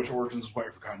reasons why I wish Origins was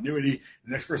white for continuity.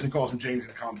 The next person who calls him James in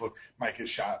the comic book might get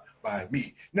shot by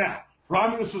me. Now,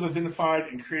 Romulus was identified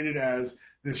and created as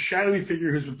this shadowy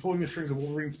figure who's been pulling the strings of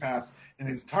Wolverine's past in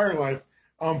his entire life.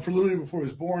 For literally before he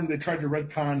was born, they tried to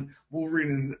retcon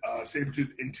Wolverine and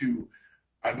Sabretooth into,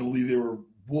 I believe they were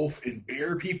wolf and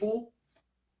bear people.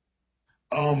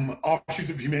 Offshoots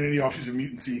of humanity, offshoots of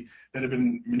mutancy that have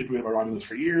been manipulated by Romulus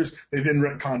for years. They then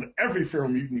retconned every feral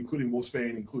mutant, including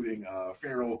Wolfsbane, including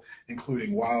Feral,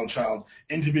 including Wildchild,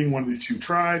 into being one of these two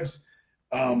tribes.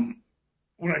 When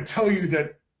I tell you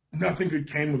that nothing good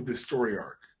came of this story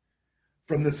arc,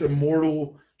 from this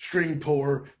immortal string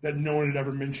puller that no one had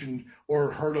ever mentioned or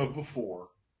heard of before,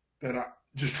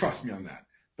 just trust me on that.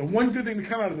 The one good thing to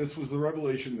come out of this was the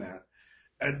revelation that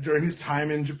during his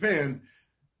time in Japan,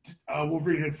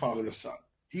 Wolverine had fathered a son.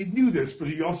 He knew this, but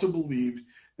he also believed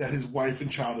that his wife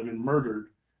and child had been murdered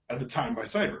at the time by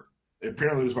Cyber.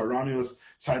 Apparently it was by Romulus.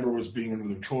 Cyber was being under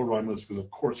the control of Romulus because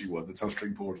of course he was. That's how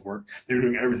string pullers work. They were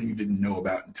doing everything you didn't know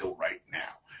about until right now.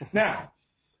 Now,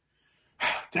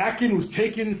 Daken was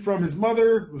taken from his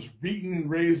mother, was beaten and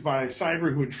raised by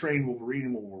Cyber, who had trained Wolverine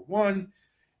in World War I,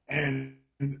 And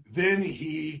then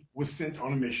he was sent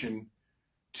on a mission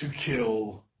to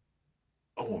kill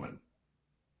a woman.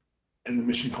 And the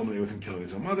mission culminated with him killing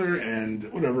his own mother and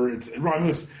whatever.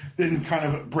 Romulus then kind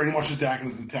of brainwashes Daken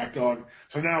as an attack dog.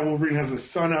 So now Wolverine has a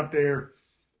son out there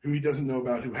who he doesn't know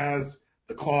about, who has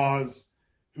the claws,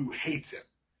 who hates him.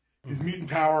 His mutant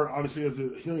power obviously has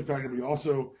a healing factor, but he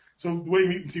also, so the way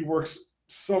mutancy works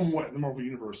somewhat in the Marvel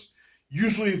Universe,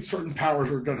 usually certain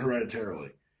powers are done hereditarily.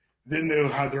 Then they'll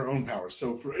have their own powers.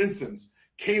 So for instance,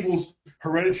 Cable's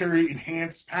hereditary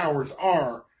enhanced powers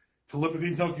are telepathy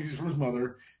and telekinesis from his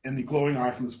mother and the glowing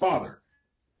eye from his father.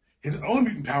 His own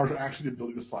mutant powers are actually the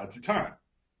ability to slide through time.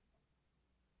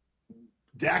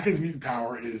 Daken's mutant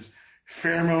power is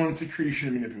pheromone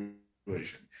secretion and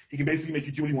manipulation. He can basically make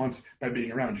you do what he wants by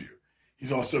being around you.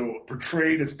 He's also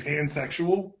portrayed as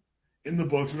pansexual in the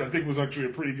books, which I think was actually a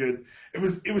pretty good. It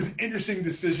was an interesting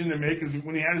decision to make, because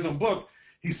when he had his own book,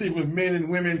 he stayed with men and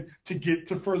women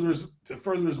to further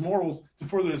his morals, to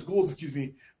further his goals,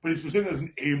 but he's presented as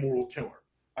an amoral killer.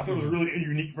 I thought it was a really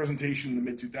unique presentation in the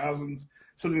mid 2000s,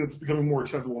 something that's becoming more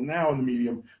acceptable now in the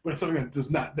medium, but it's something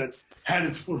that had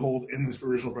its foothold in this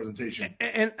original presentation.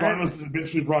 And Romulus is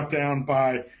eventually brought down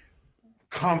by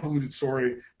convoluted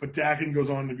story, but Daken goes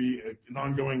on to be an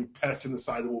ongoing pest in the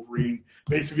side of Wolverine,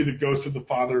 basically the ghost of the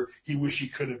father he wished he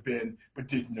could have been, but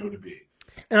didn't know to be.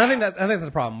 And I think that's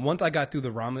the problem. Once I got through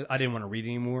the Romulus, I didn't want to read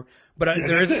anymore. But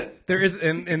there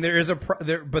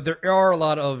are a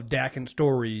lot of Daken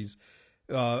stories.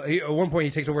 At one point,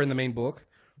 he takes over in the main book,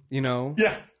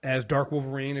 as Dark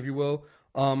Wolverine, if you will.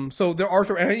 So there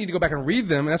are, and I need to go back and read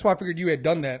them, and that's why I figured you had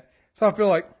done that. So I feel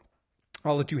like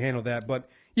I'll let you handle that. But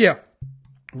yeah,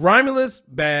 Romulus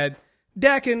bad,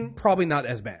 Daken probably not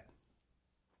as bad.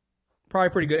 Probably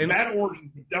pretty good. And Bad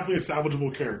origin, definitely a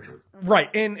salvageable character. Right,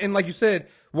 and like you said,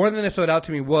 one of the things that stood out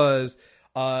to me was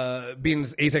being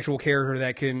this asexual character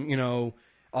that can,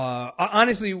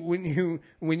 honestly, when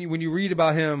you read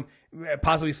about him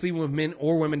possibly sleeping with men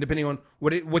or women, depending on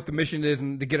what the mission is,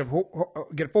 and to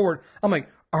get forward, I'm like,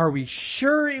 are we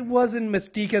sure it wasn't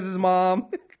Mystique as his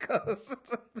mom? Because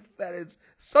that is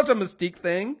such a Mystique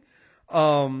thing.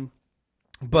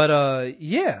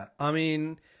 Yeah, I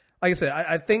mean, like I said,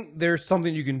 I think there's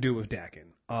something you can do with Daken.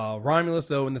 Romulus,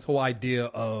 though, and this whole idea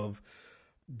of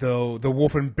the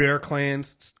Wolf and Bear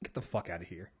clans, get the fuck out of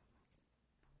here.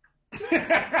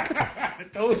 I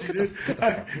told you, dude.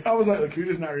 I was like, can we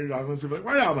just not read Romulus? Like,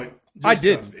 why not? I'm like, I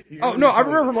did. Oh, no, I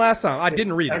remember from last time. I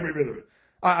didn't read it. Every bit of it.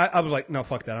 I was like, no,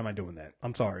 fuck that. I'm not doing that.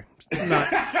 I'm sorry.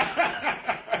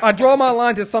 I draw my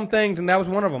line to some things, and that was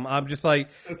one of them. I'm just like,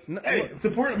 hey, it's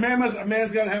important. A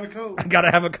man's got to have a code. I gotta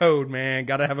have a code, man.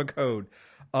 Gotta have a code.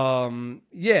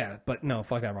 Yeah, but no,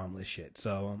 fuck that Romulus shit.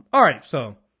 So, all right.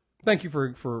 So, thank you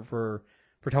for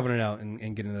toughing it out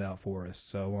and getting it out for us.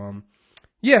 So,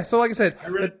 yeah. So, like I said, I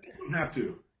really don't have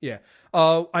to. Yeah.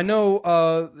 I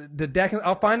know the Daken.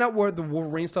 I'll find out where the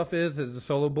Wolverine stuff is. There's the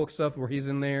solo book stuff where he's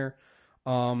in there.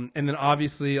 And then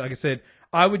obviously, like I said,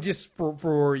 I would just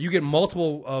for you get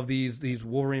multiple of these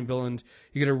Wolverine villains.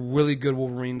 You get a really good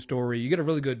Wolverine story. You get a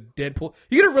really good Deadpool.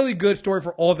 You get a really good story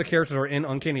for all the characters that are in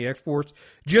Uncanny X-Force.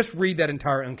 Just read that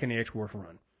entire Uncanny X-Force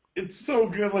run. It's so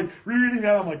good. Like rereading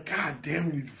that, I'm like, God damn,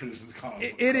 we need to finish this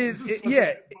comic. It is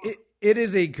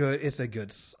a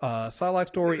good Psylocke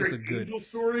story. It's a good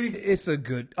story. It's a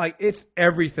good, like, it's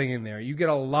everything in there. You get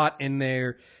a lot in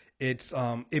there. It's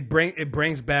it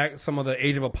brings back some of the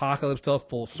Age of Apocalypse stuff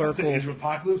full circle. Age of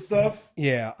Apocalypse stuff.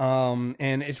 Yeah.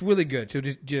 And it's really good. So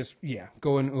just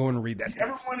go and read that stuff.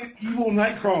 Ever want an evil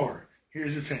Nightcrawler?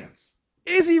 Here's your chance.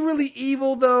 Is he really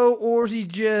evil though, or does he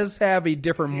just have a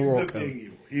different moral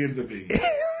code? He ends up being evil.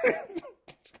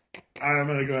 I'm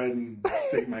gonna go ahead and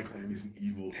stake my claim. He's an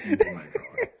evil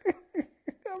Nightcrawler.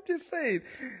 I'm just saying,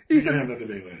 he's a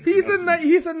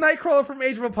Nightcrawler from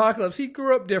Age of Apocalypse. He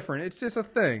grew up different. It's just a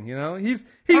thing, He's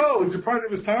is he part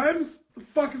of his times? What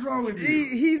the fuck is wrong with you?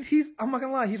 He's. I'm not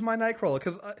gonna lie. He's my Nightcrawler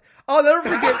because I'll never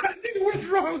forget. What's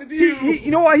wrong with you?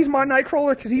 You know why he's my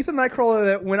Nightcrawler? Because he's a Nightcrawler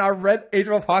that when I read Age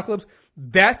of Apocalypse,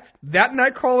 that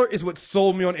Nightcrawler is what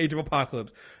sold me on Age of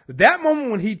Apocalypse. That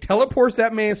moment when he teleports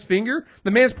that man's finger,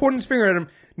 the man's pointing his finger at him.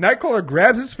 Nightcrawler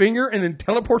grabs his finger and then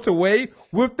teleports away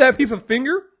with that piece of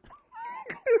finger.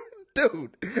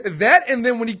 Dude, that, and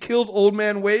then when he kills Old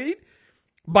Man Wade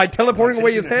by teleporting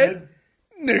away his head,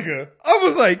 nigga, I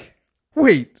was like,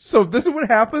 wait, so this is what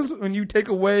happens when you take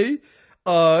away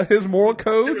his moral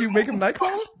code? You make him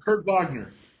Nightcrawler? Kurt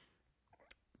Wagner.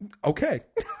 Okay.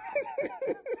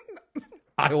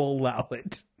 I will allow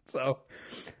it. So,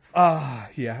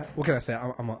 yeah, what can I say?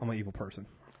 I'm an evil person.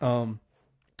 All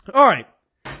right.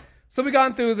 So we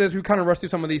gone through this. We kind of rushed through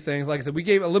some of these things. Like I said, we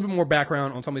gave a little bit more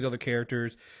background on some of these other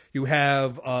characters. You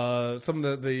have some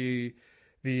of their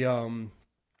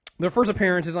first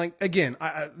appearances. Like again,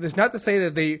 there's not to say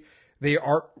that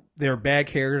they're bad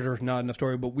characters or not in the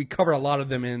story, but we covered a lot of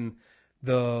them in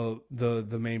the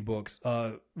main books.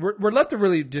 We're left to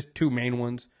really just two main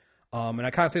ones, and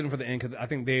I kind of saved them for the end because I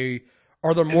think they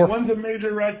are the more. And one's a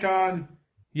major retcon.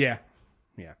 Yeah.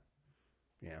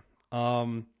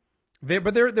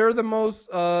 They're the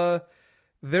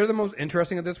most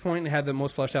interesting at this point and have the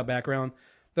most fleshed out background.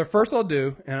 The first I'll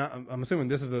do, and I'm assuming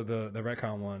this is the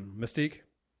retcon one, Mystique.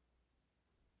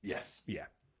 Yes. Yeah.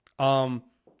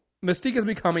 Mystique has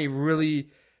become a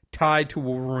really tied to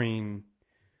Wolverine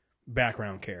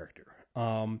background character.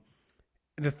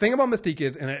 The thing about Mystique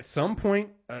is, and at some point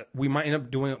we might end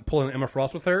up pulling Emma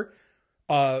Frost with her.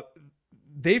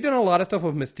 They've done a lot of stuff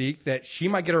with Mystique that she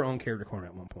might get her own character corner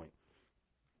at one point.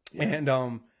 Yeah.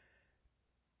 And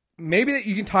maybe that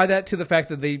you can tie that to the fact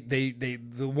that they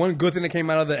the one good thing that came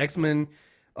out of the X-Men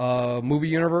movie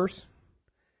universe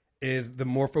is the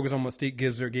more focus on Mystique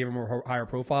gave her more higher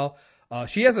profile.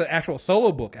 She has an actual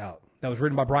solo book out that was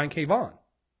written by Brian K. Vaughan.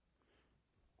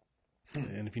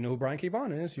 And if you know who Brian K.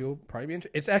 Vaughan is, you'll probably be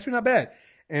interested. It's actually not bad.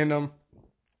 And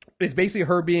it's basically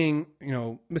her being,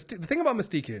 Mystique. The thing about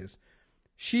Mystique is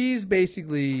she's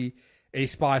basically a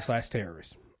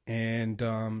spy/terrorist. And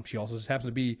she also just happens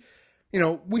to be,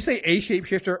 we say a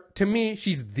shapeshifter. To me,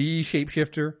 she's the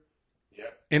shapeshifter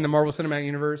in the Marvel Cinematic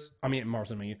Universe. I mean,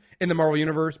 in the Marvel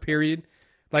Universe, period.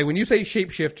 Like, when you say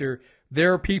shapeshifter,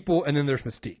 there are people, and then there's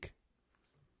Mystique.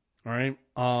 All right?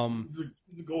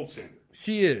 The gold standard.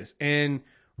 She is. And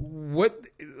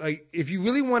if you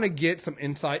really want to get some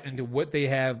insight into what they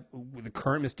have with the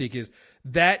current Mystique is,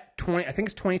 that I think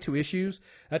it's 22 issues.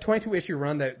 That 22 issue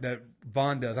run that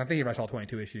Vaughn does, I think he writes all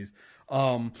 22 issues.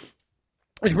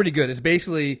 It's pretty good. It's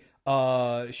basically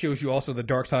shows you also the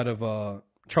dark side of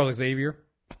Charles Xavier,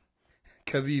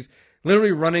 because he's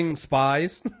literally running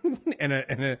spies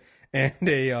and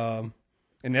an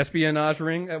espionage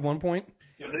ring at one point.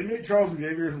 Yeah, they made Charles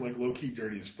Xavier low key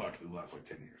dirty as fuck for the last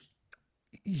 10 years.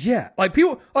 Yeah,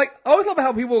 people I always love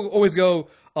how people always go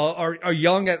are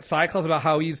yelling at Cyclops about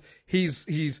how he's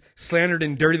slandered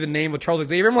and dirty the name of Charles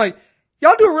Xavier. I'm like,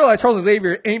 y'all do realize Charles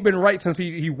Xavier ain't been right since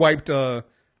he wiped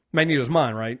Magneto's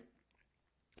mind, right?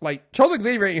 Like, Charles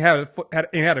Xavier ain't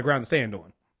had a ground to stand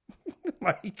on.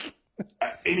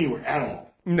 Anywhere at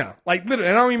all. No, literally,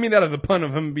 and I don't even mean that as a pun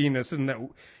of him being sitting there.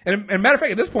 And matter of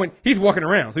fact, at this point, he's walking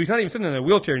around, so he's not even sitting in a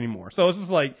wheelchair anymore. So it's just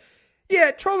like,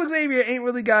 yeah, Charles Xavier ain't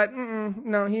really got,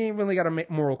 no, he ain't really got a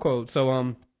moral code.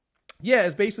 So, yeah,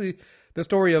 it's basically the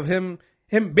story of him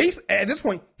basically, at this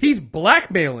point, he's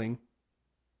blackmailing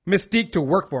Mystique to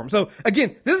work for him. So,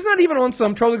 again, this is not even on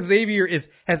some Charles Xavier is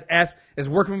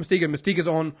working with Mystique, and Mystique is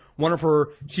on one of her,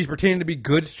 she's pretending to be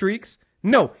good streaks.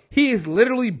 No, he is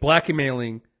literally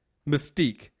blackmailing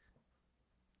Mystique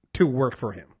to work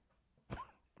for him.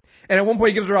 And at one point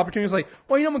he gives her opportunity. He's like,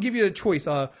 well, I'm going to give you a choice.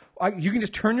 You can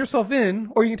just turn yourself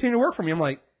in or you can continue to work for me. I'm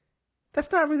like,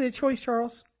 that's not really a choice,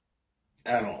 Charles.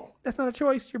 At all. That's not a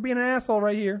choice. You're being an asshole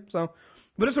right here. So,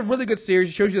 but it's a really good series.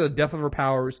 It shows you the depth of her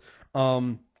powers.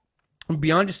 Beyond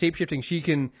just shapeshifting, she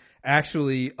can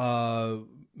actually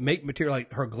make material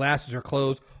like her glasses, her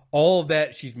clothes, all of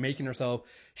that she's making herself.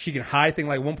 She can hide things.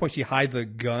 Like, at one point she hides a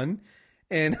gun.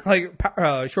 And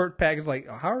Short Pack is like,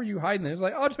 how are you hiding this? It's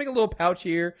like, I'll just make a little pouch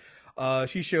here.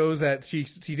 She shows that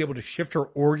she's able to shift her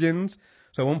organs.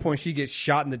 So at one point she gets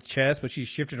shot in the chest, but she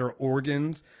shifted her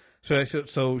organs so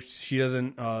she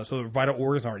doesn't, so the vital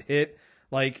organs aren't hit.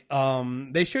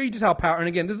 They show you just how power. And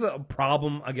again, this is a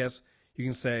problem, I guess you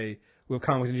can say, with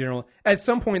comics in general. At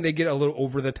some point they get a little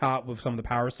over the top with some of the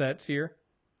power sets here.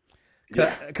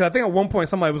 Because I think at one point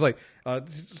somebody was like,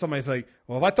 somebody's like,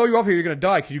 well, if I throw you off here, you're going to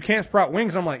die because you can't sprout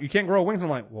wings. And I'm like, you can't grow wings. I'm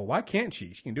like, well, why can't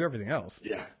she? She can do everything else.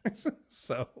 Yeah.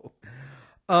 So,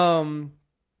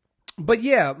 but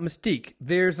yeah, Mystique,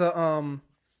 there's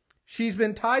she's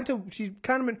been tied to, she's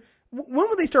kind of been, when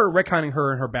would they start retconning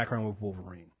her and her background with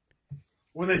Wolverine?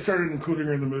 When they started including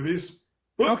her in the movies.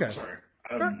 Okay. Sorry.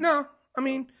 No, I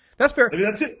mean, that's fair. I mean,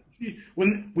 that's it.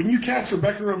 When you cast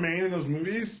Rebecca Romijn in those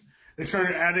movies, they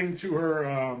started adding to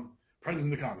her presence in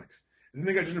the comics. And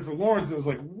then they got Jennifer Lawrence, and it was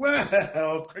like,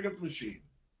 well, crank up the machine.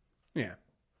 Yeah.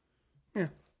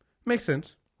 Makes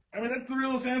sense. I mean, that's the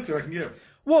realest answer I can give.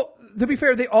 Well, to be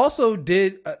fair, they also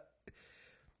did.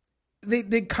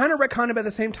 They kind of retconned it, but at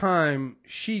the same time,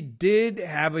 she did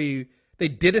have they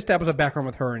did establish a background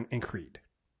with her in Creed.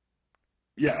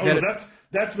 Yeah,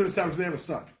 that's been established. They have a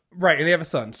son. Right, and they have a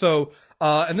son. So,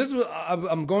 and this is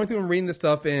I'm going through and reading this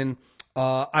stuff, and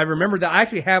I remember that I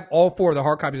actually have all 4 of the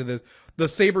hard copies of this. The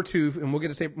Sabretooth, and we'll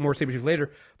get to more Sabretooth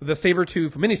later, but the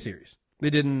Sabretooth miniseries. They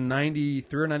did in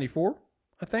 93 or 94,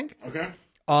 I think. Okay.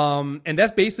 And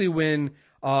that's basically when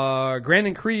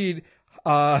Grandin Creed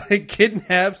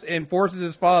kidnaps and forces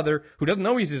his father, who doesn't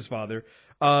know he's his father,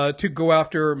 to go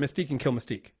after Mystique and kill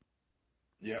Mystique.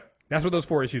 Yep. That's what those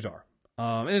 4 issues are.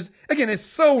 And it's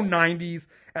so 90s.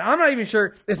 And I'm not even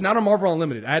sure, it's not a Marvel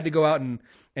Unlimited. I had to go out and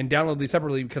download these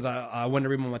separately because I wanted to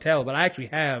read them on my tablet, but I actually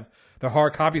have the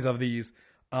hard copies of these.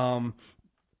 And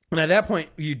at that point,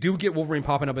 you do get Wolverine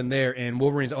popping up in there, and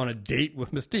Wolverine's on a date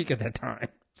with Mystique at that time.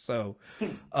 So,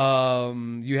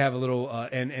 you have a little,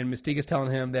 and Mystique is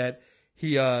telling him that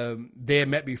they had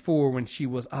met before when she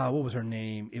was, what was her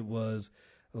name? It was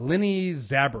Lenny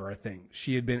Zabber, I think.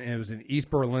 It was in East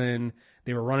Berlin.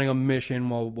 They were running a mission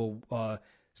while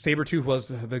Sabretooth was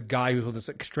the guy who was with this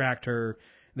extractor.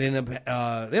 They end up,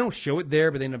 they don't show it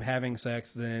there, but they end up having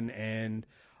sex then, and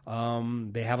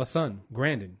they have a son,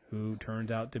 Grandin, who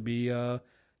turns out to be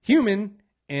human,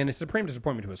 and a supreme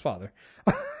disappointment to his father,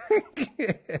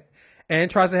 and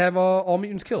tries to have all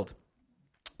mutants killed.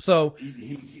 So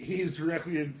he's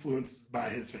directly influenced by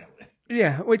his family.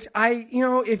 Yeah, which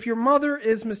if your mother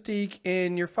is Mystique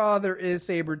and your father is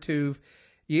Sabretooth,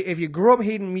 if you grew up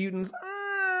hating mutants,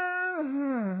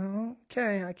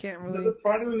 okay, I can't really. Another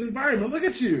part of his environment. Look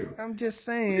at you. I'm just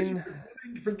saying.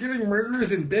 Forgiving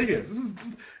murderers and bigots. This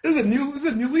is a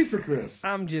new leaf for Chris.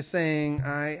 I'm just saying.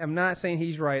 I'm not saying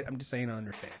he's right. I'm just saying I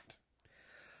understand.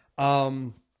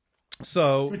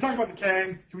 So. Can we talk about the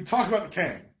Kang? Let's go and talk about the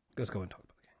Kang.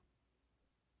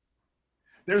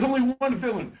 There's only one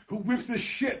villain who whips the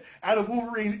shit out of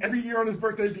Wolverine every year on his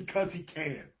birthday because he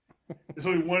can. There's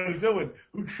only one villain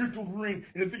who tricked Wolverine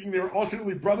into thinking they were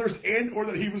alternately brothers and or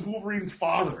that he was Wolverine's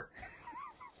father.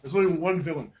 There's only one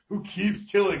villain who keeps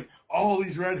killing all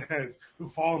these redheads who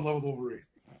fall in love with Wolverine.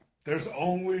 There's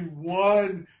only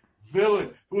one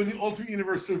villain who in the Ultimate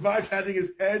Universe survived having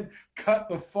his head cut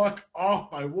the fuck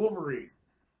off by Wolverine.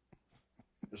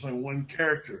 There's only one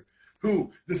character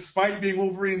who, despite being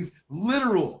Wolverine's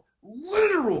literal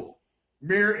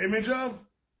mirror image of,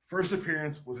 first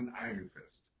appearance was an Iron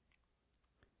Fist.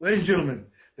 Ladies and gentlemen,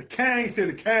 the Kang,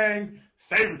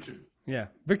 Sabretooth. Yeah,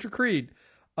 Victor Creed.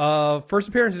 First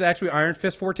appearance is actually Iron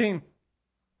Fist 14.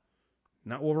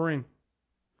 Not Wolverine.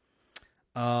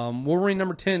 Wolverine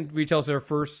number 10 retells their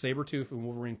first Sabretooth and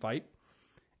Wolverine fight.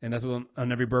 And that's when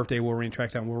on every birthday Wolverine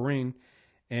tracks down Wolverine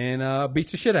and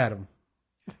beats the shit out of him.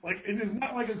 Like, it is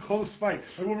not like a close fight.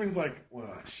 Like, Wolverine's like,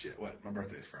 well, shit, what? My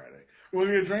birthday's Friday. You want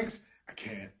to get drinks? I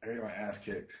can't. I get my ass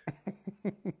kicked.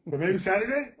 But maybe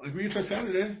Saturday? Like, we can try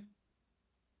Saturday.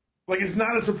 Like, it's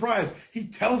not a surprise. He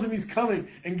tells him he's coming,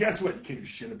 and guess what? You can't do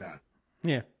shit about it.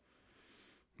 Yeah.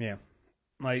 Yeah.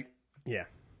 Like, yeah.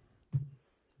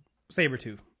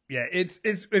 Sabretooth. Yeah, it's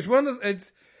one of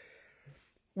those,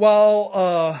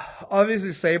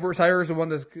 obviously Saber is the one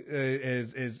that's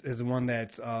is the one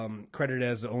that's credited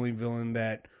as the only villain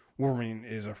that Wolverine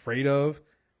is afraid of.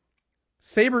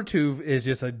 Sabretooth is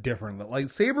just a different look. Like,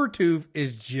 Sabretooth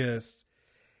is just,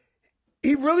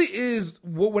 he really is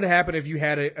what would happen if you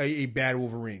had a bad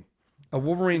Wolverine. A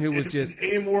Wolverine who was just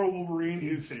amoral Wolverine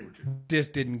is Sabretooth.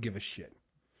 Just didn't give a shit.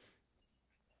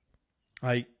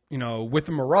 Like, with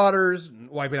the Marauders,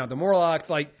 wiping out the Morlocks,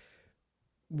 like,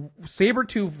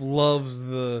 Sabretooth loves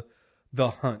the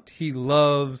hunt. He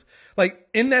loves, like,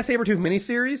 in that Sabretooth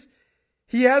miniseries,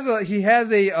 he has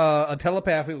a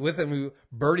telepath with him,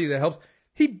 Birdie, that helps.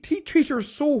 He treats her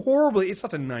so horribly. It's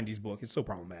such a 90s book. It's so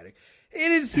problematic.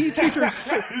 It is. He treats her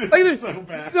so, like, so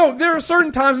bad. No, there are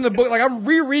certain times in the book, like, I'm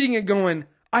rereading it going,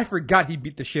 I forgot he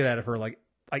beat the shit out of her, like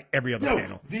every other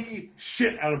panel. The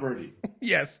shit out of Birdie.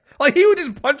 Yes. Like, he would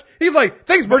just punch. He's like,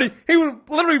 thanks, Birdie. He would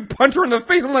literally punch her in the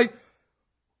face. I'm like,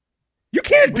 you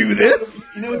can't do this.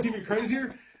 You know what's even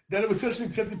crazier? That it was such an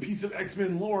accepted piece of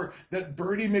X-Men lore that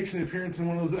Birdie makes an appearance in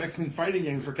one of those X-Men fighting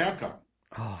games for Capcom.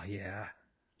 Oh, yeah.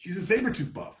 She's a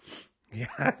Sabretooth buff. Yeah,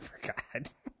 I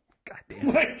forgot. God damn.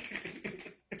 Like,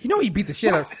 he beat the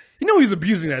shit out of, he's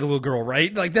abusing that little girl,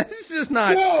 right? Like, that's just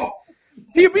not. No.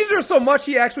 He abuses her so much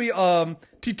he actually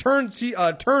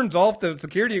turns off the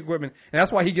security equipment, and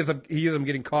that's why he ends up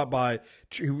getting caught by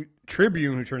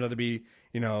Tribune, who turns out to be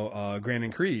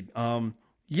Grandin Creed.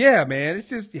 Yeah, man, it's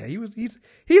just he's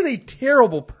a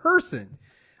terrible person.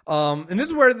 And this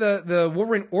is where the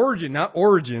Wolverine origin, not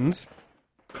origins,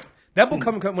 that book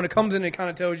when it comes in, it kind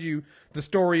of tells you the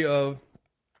story of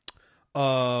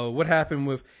what happened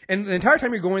with, and the entire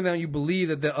time you're going down, you believe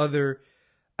that the other.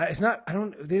 It's not. I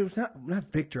don't. There's not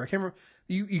Victor. I can't remember.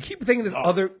 You keep thinking this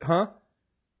other, huh?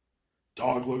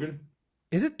 Dog Logan.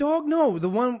 Is it Dog? No, the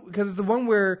one because it's the one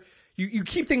where you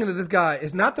keep thinking that this guy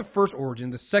is not the first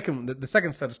origin, the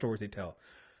second set of stories they tell.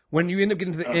 When you end up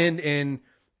getting to the end and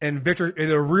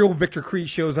the real Victor Creed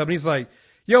shows up and he's like,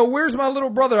 "Yo, where's my little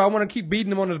brother? I want to keep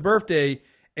beating him on his birthday."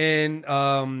 And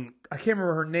I can't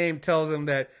remember her name. Tells him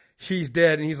that she's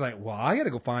dead, and he's like, "Well, I got to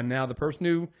go find now the person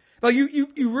who." Like you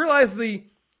realize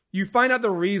you find out the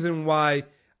reason why.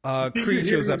 Creed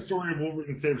shows up. The story of Wolverine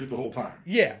and Sabretooth the whole time.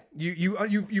 Yeah,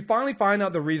 you finally find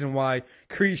out the reason why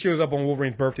Creed shows up on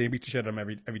Wolverine's birthday and beats the shit out of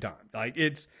him every time. Like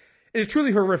it's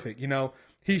truly horrific. You know,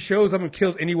 he shows up and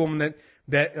kills any woman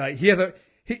that like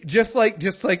just like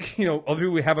other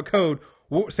people have a code.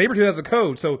 Sabretooth has a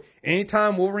code, so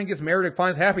anytime Wolverine gets married or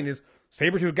finds happiness,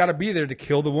 Sabretooth's got to be there to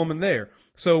kill the woman there.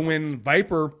 So when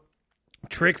Viper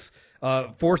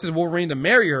forces Wolverine to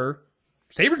marry her,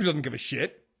 Sabretooth doesn't give a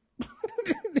shit.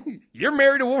 You're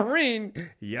married to Wolverine.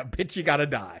 Yeah, bitch, you gotta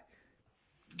die.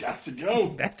 Got to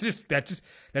go.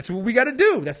 That's what we gotta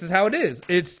do. That's just how it is.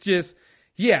 It's just,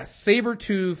 yeah,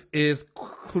 Sabretooth is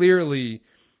clearly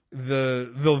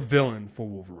the villain for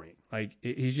Wolverine. Like,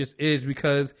 he just is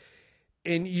because,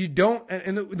 and you don't,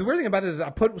 and the weird thing about this is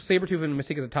I put Sabretooth and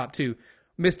Mystique at the top two.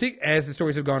 Mystique, as the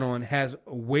stories have gone on, has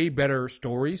way better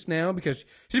stories now because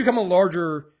she's become a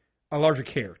larger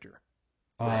character.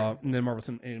 In the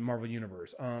Marvel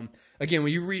universe. Again,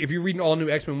 if you read an all new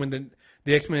X-Men, when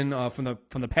the X-Men from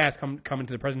the past come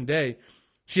into the present day,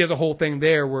 she has a whole thing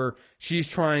there where she's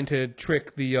trying to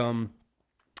trick the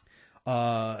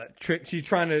she's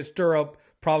trying to stir up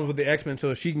problems with the X-Men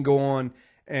so she can go on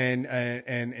and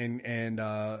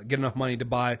get enough money to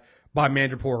buy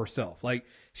Madripoor herself. Like,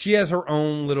 she has her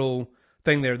own little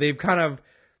thing there. They've kind of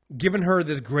given her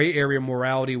this gray area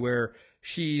morality where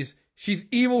she's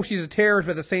evil, she's a terrorist,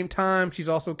 but at the same time, she's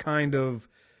also kind of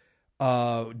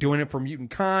doing it for mutant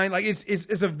kind. Like,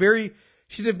 she's a very,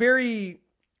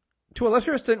 to a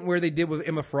lesser extent where they did with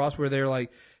Emma Frost, where they're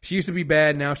like, she used to be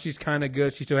bad, now she's kind of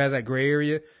good, she still has that gray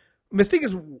area.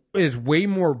 Mystique is way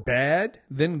more bad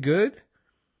than good,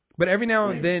 but every now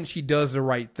and then she does the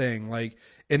right thing. Like,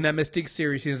 in that Mystique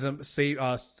series, she ends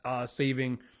up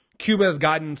saving, Cuba has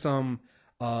gotten some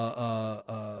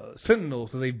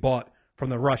Sentinels that they bought from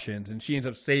the Russians, and she ends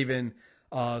up saving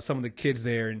some of the kids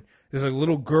there. And there's a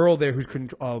little girl there who's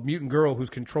mutant girl who's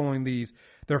controlling these.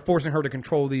 They're forcing her to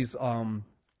control these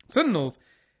Sentinels,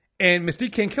 and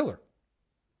Mystique can't kill her.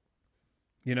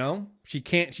 You know, she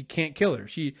can't kill her.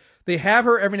 They have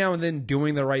her every now and then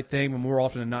doing the right thing, but more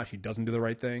often than not, she doesn't do the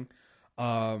right thing.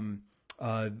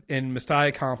 In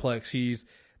Messiah Complex, she's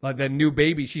like that new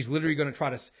baby. She's literally going to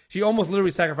try to. She almost literally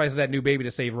sacrifices that new baby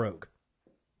to save Rogue.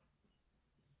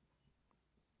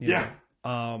 You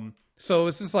know? So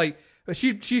it's just like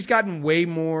she's gotten way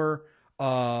more,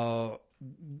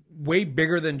 way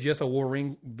bigger than just a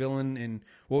Wolverine villain, and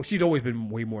well, she's always been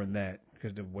way more than that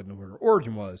because of what her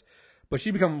origin was. But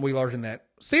she's become way larger than that.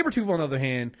 Sabretooth, on the other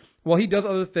hand, while he does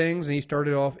other things and he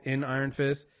started off in Iron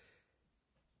Fist,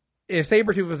 if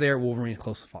Sabretooth was there, Wolverine's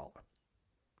close to follow.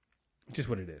 It's just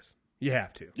what it is. You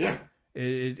have to. Yeah.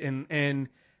 And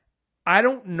I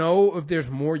don't know if there's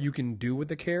more you can do with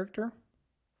the character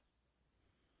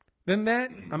than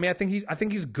that. I mean, I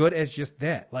think he's good as just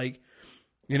that. Like,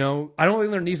 you know, I don't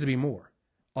think there needs to be more.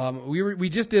 We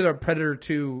just did a Predator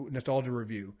 2 nostalgia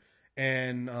review,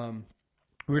 and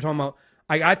we were talking about.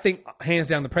 I think hands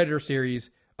down the Predator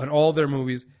series and all their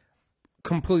movies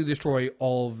completely destroy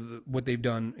all of what they've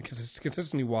done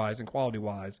consistency wise and quality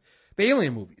wise. The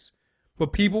Alien movies,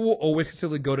 but people will always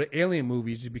consistently go to Alien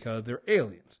movies just because they're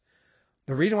aliens.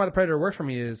 The reason why the Predator works for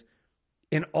me is,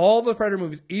 in all the Predator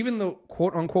movies, even the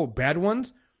quote-unquote bad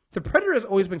ones, the Predator has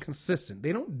always been consistent.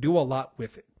 They don't do a lot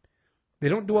with it. They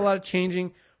don't do a lot of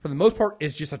changing. For the most part,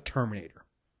 it's just a Terminator.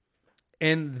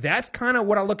 And that's kind of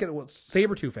what I look at what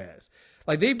Sabretooth has.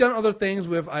 Like, they've done other things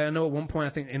with, I know at one point, I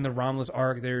think in the Romulus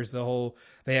arc, there's the whole,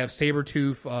 they have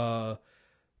Sabretooth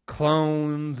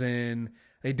clones, and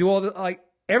they do all the, like,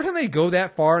 every time they go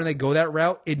that far and they go that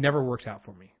route, it never works out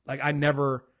for me. Like, I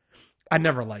never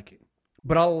like it.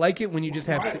 But I'll like it when you just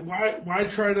have. Why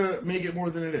try to make it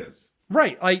more than it is?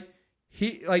 Right,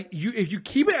 if you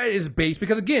keep it at his base,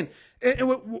 because again,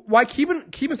 why keeping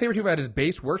Sabretooth at his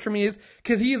base works for me is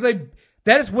because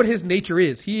that is what his nature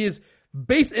is. He is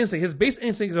base instinct. His base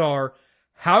instincts are,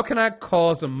 how can I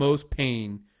cause the most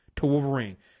pain to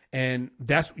Wolverine? And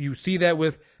you see that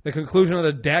with the conclusion of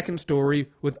the Daken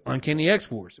story with Uncanny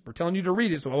X-Force. We're telling you to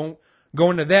read it, so I won't go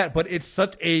into that. But it's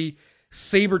such a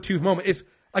Sabretooth moment. It's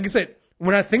like I said.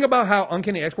 When I think about how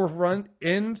Uncanny X-Force run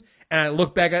ends, and I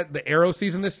look back at the Arrow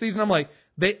season this season, I'm like,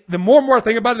 the more and more I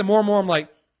think about it, the more and more I'm like,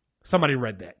 somebody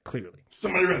read that, clearly.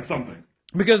 Somebody read something.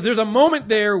 Because there's a moment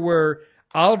there where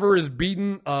Oliver is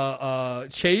beating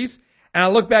Chase, and I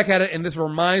look back at it, and this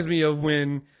reminds me of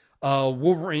when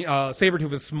Wolverine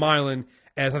Sabretooth is smiling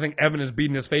as I think Evan is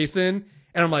beating his face in,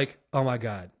 and I'm like, oh my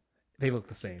god, they look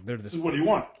the same. This is what he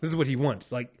wants. This is what he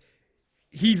wants. Like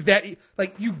he's that.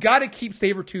 Like you got to keep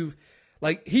Sabretooth.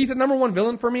 Like he's the number one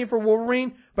villain for me for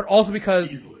Wolverine, but also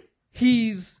because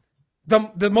he's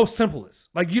the most simplest.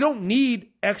 Like you don't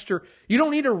need extra. You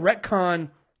don't need to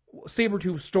retcon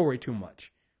Sabretooth's story too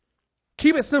much.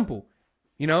 Keep it simple.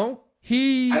 You know?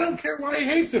 I don't care why he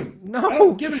hates him. No. I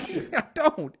don't give a shit. I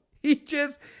don't.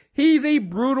 He's a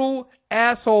brutal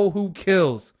asshole who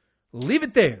kills. Leave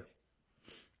it there.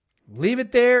 Leave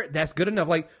it there. That's good enough.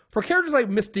 Like, for characters like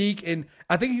Mystique, and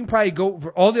I think you can probably go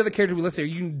for all the other characters we listed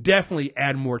here, you can definitely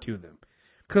add more to them.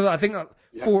 Because I think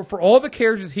for all the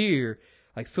characters here,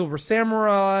 like Silver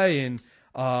Samurai and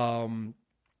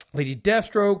Lady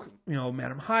Deathstroke, you know,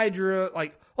 Madam Hydra,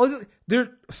 like there's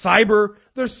Cyber.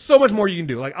 There's so much more you can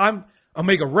do. Like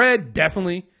Omega Red,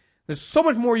 definitely. There's so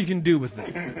much more you can do with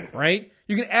them, right?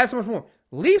 You can add so much more.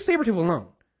 Leave Sabretooth alone.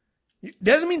 That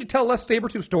doesn't mean to tell less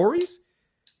Sabretooth stories.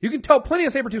 You can tell plenty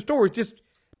of Sabretooth stories. Just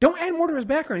don't add more to his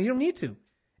background. You don't need to.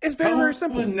 It's very, very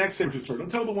simple. Tell the next Sabretooth story. Don't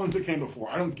tell the ones that came before.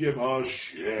 I don't give a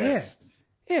shit.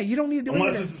 Yeah, you don't need to do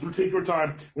unless it's a particular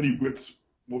time when he whips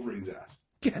Wolverine's ass.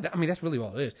 Yeah, I mean, that's really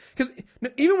all it is. Because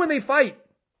even when they fight,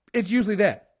 it's usually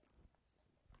that.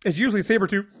 It's usually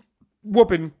Sabretooth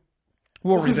whooping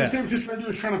Wolverine's ass. Because Sabretooth's trying to do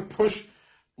is trying to push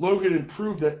Logan and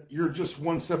prove that you're just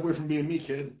one step away from being me,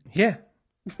 kid. Yeah.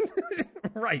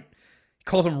 Right. He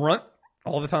calls him Runt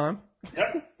all the time.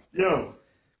 Yeah. Yo.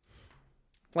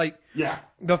 Like, yeah.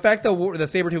 The fact that the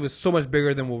Sabretooth is so much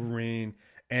bigger than Wolverine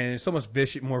and so much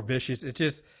more vicious, it's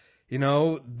just, you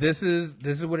know, this is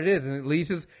what it is. And it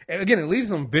leads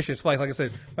some vicious fights. Like I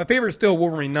said, my favorite is still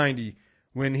Wolverine 90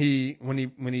 when he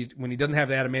doesn't have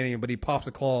the adamantium, but he pops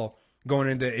a claw going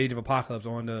into Age of Apocalypse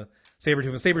on the Sabretooth.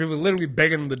 And Sabretooth is literally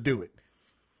begging him to do it.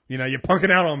 You know, you're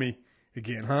punking out on me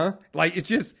again, huh? Like, it's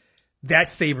just,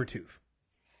 that's Sabretooth.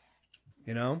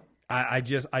 You know? I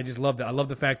just love that. I love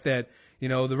the fact that, you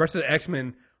know, the rest of the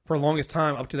X-Men for the longest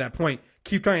time up to that point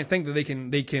keep trying to think that they can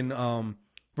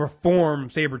reform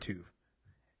Sabretooth.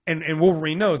 And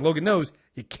Wolverine knows, Logan knows,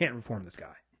 you can't reform this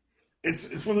guy. It's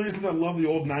one of the reasons I love the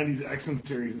old 90s X-Men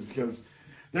series is because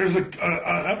there's an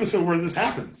episode where this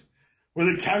happens. Where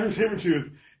they capture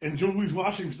Sabretooth and Julie's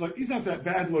watching. She's like, he's not that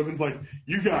bad. Logan's like,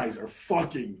 you guys are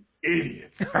fucking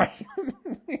idiots. Right.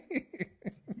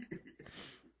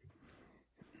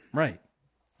 Right.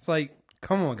 It's like,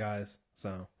 come on, guys.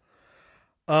 So,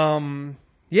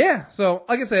 yeah. So,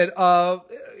 like I said,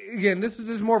 again, this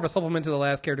is more of a supplement to the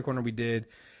last character corner we did.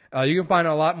 You can find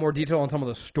a lot more detail on some of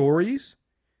the stories,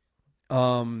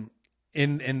 in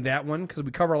that one, because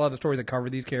we cover a lot of the stories that cover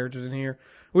these characters in here.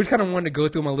 We just kind of wanted to go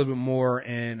through them a little bit more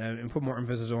and put more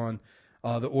emphasis on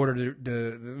the order,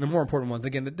 the more important ones.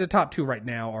 Again, the top two right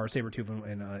now are Sabretooth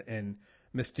and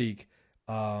Mystique.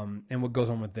 And what goes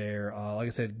on with there. Like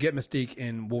I said, get Mystique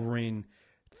in Wolverine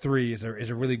 3 is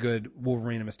a really good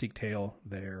Wolverine and Mystique tale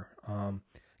there.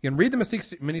 Again, read the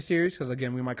Mystique miniseries, because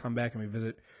again, we might come back and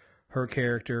revisit her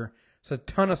character. It's a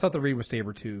ton of stuff to read with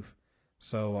Sabretooth.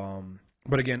 So,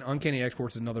 but again, Uncanny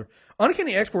X-Force is another.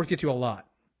 Uncanny X-Force gets you a lot.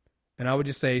 And I would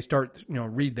just say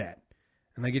read that.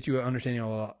 And they get you an understanding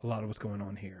of a lot of what's going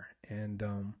on here. And,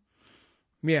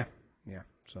 yeah.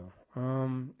 So,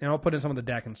 and I'll put in some of the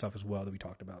Dakin stuff as well that we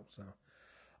talked about. So,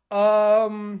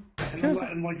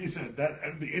 and like you said, that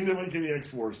at the end of Uncanny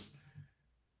X-Force,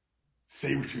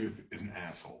 Sabretooth is an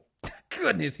asshole.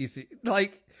 Goodness, he's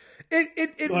like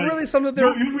it like, really something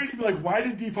there. You read like, why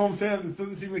did Deep Home say that? This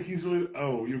doesn't seem like he's really.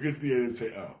 Oh, you'll get to the end and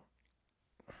say, oh.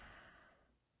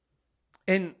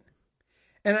 And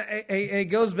it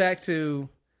goes back to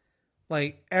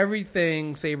like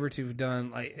everything Sabretooth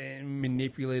done, like and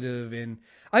manipulative, and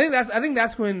I think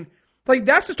that's when like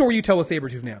that's the story you tell with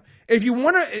Sabretooth now. If you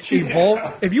want to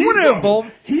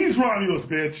evolve, he's Romulus,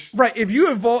 bitch. Right. If you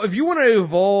want to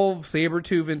evolve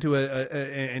Sabretooth into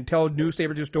and tell new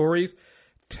Sabretooth stories,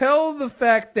 tell the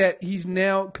fact that he's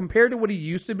now, compared to what he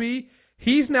used to be,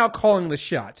 he's now calling the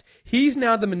shots. He's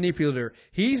now the manipulator.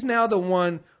 He's now the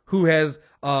one who has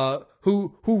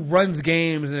who runs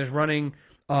games and is running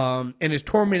and is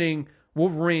tormenting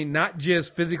Wolverine, not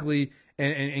just physically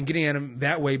and getting at him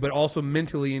that way, but also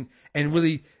mentally and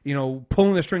really, you know,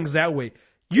 pulling the strings that way.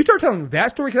 You start telling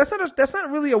that story, because that's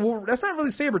not really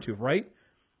Sabretooth, right?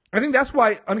 I think that's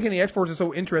why Uncanny X-Force is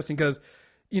so interesting, because,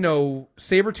 you know,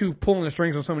 Sabretooth pulling the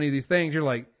strings on so many of these things, you're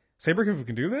like, Sabretooth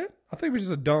can do that? I think he was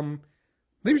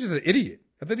just an idiot.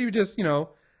 I thought he was just,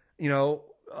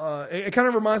 it kind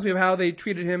of reminds me of how they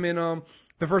treated him in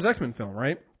the first X-Men film,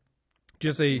 right?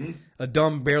 Just a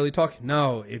dumb, barely talking.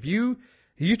 No, if you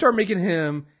start making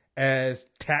him as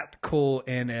tactical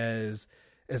and as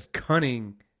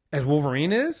cunning as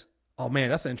Wolverine is, oh man,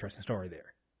 that's an interesting story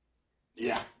there.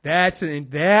 Yeah, that's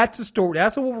a story.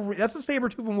 That's a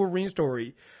Sabretooth and Wolverine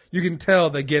story. You can tell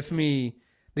that gets me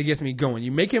going.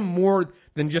 You make him more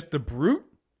than just the brute.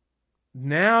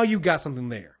 Now you got something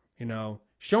there. You know,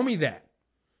 show me that.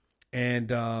 And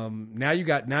now you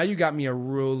got me a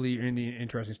really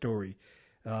interesting story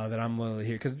that I'm willing to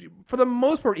hear. Because for the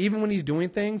most part, even when he's doing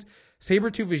things,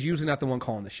 Sabretooth is usually not the one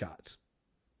calling the shots.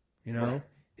 You know, right.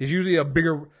 He's usually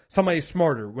somebody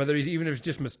smarter. Whether even if it's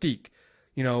just Mystique,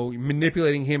 you know,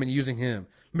 manipulating him and using him,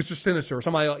 Mr. Sinister or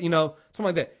somebody, you know, something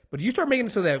like that. But you start making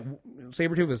it so that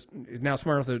Sabretooth is now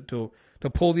smart enough to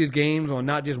pull these games on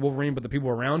not just Wolverine but the people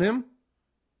around him.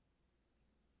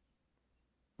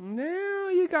 Now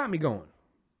you got me going.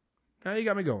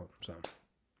 So,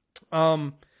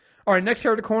 all right, next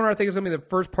character corner, I think is going to be the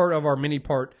first part of our mini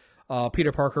part,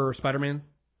 Peter Parker, Spider-Man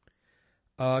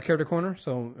character corner.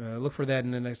 So look for that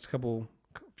in the next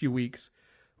few weeks.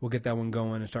 We'll get that one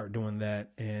going and start doing that.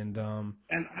 And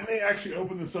I may actually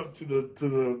open this up to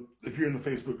the if you're in the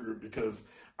Facebook group, because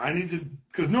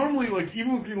normally, like,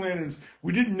 even with Green Lanterns,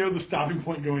 we didn't know the stopping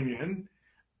point going in.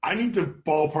 I need to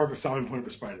ballpark a stopping point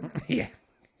for Spider-Man. Yeah.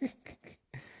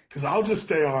 Because I'll just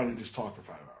stay on and just talk for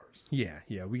 5 hours. Yeah.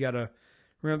 We're gonna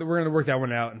work that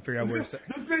one out and figure out where to.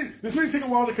 This may take a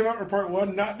while to come out for part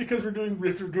 1, not because we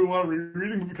have to do a lot of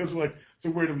rereading, but because we're like, so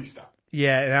where do we stop?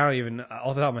 Yeah, and I don't even,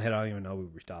 off the top of my head, I don't even know where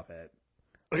we stop at.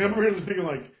 Like, I'm really just thinking,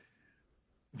 like,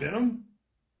 Venom?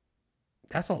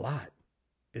 That's a lot,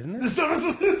 isn't it? This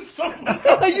is so much.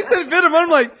 You said Venom, I'm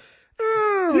like,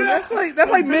 yeah, that's like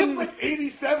Venom's like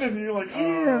 87, and you're like,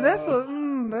 yeah,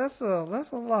 that's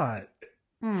a lot.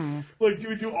 Like, do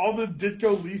we do all the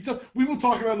Ditko Lee stuff? We will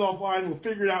talk about it offline. We'll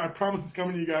figure it out. I promise it's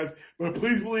coming to you guys. But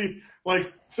please believe,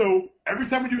 like, so every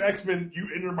time we do X-Men, you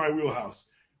enter my wheelhouse.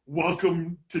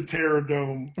 Welcome to Terror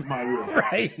Dome, my wheelhouse.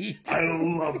 Right. I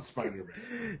love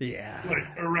Spider-Man. Yeah. Like,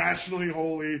 irrationally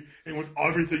holy and with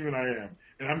everything that I am.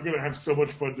 And I'm going to have so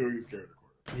much fun doing this character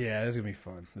corner. Yeah, this is going to be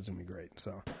fun. This is going to be great.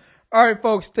 So, all right,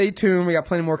 folks, stay tuned. We got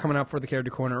plenty more coming up for the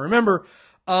character corner. Remember,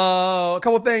 a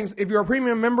couple of things. If you're a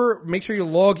premium member, make sure you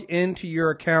log into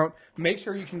your account. Make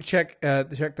sure you can check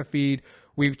the feed.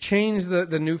 We've changed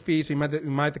the new feed, so you might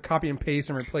have to copy and paste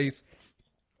and replace,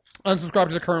 unsubscribe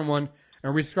to the current one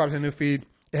and resubscribe to the new feed.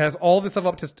 It has all this stuff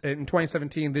up to in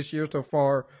 2017 this year so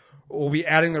far. We'll be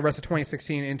adding the rest of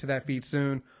 2016 into that feed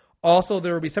soon. Also,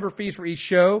 there will be separate feeds for each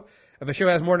show. If a show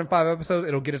has more than 5 episodes,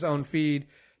 it'll get its own feed.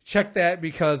 Check that,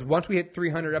 because once we hit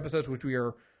 300 episodes, which we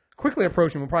are quickly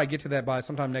approaching, we'll probably get to that by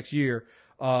sometime next year,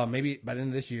 maybe by the end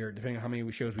of this year, depending on how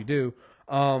many shows we do.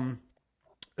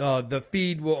 The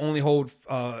feed will only hold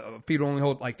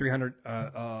like 300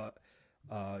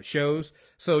 shows,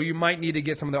 so you might need to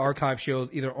get some of the archive shows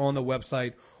either on the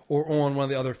website or on one of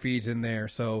the other feeds in there.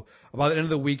 So by the end of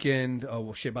the weekend,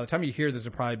 by the time you hear this,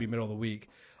 it'll probably be middle of the week.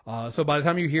 So by the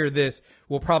time you hear this,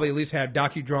 we'll probably at least have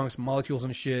Docu-Drunks, Molecules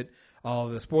and Shit,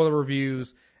 the spoiler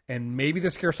reviews, and maybe the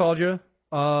Scaresalgia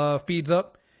feeds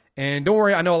up. And don't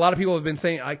worry, I know a lot of people have been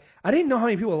saying, I didn't know how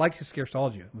many people liked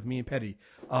Scaresalgia with me and Petty.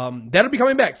 That'll be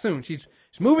coming back soon. She's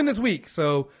moving this week,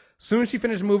 so soon as she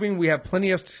finishes moving, we have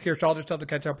plenty of Scaresalgia stuff to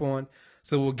catch up on.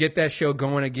 So we'll get that show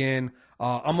going again.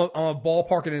 I'm a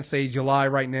ballpark it and say July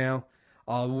right now.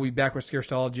 We'll be back with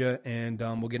Scaresalgia, and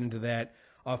we'll get into that.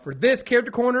 For this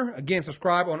Character Corner, again,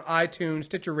 subscribe on iTunes,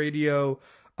 Stitcher Radio,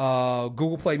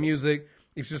 Google Play Music.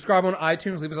 If you subscribe on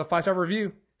iTunes, leave us a 5-star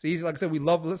review. It's easy. Like I said, we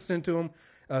love listening to them.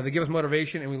 They give us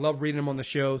motivation, and we love reading them on the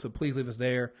show, so please leave us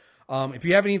there. If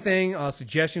you have anything,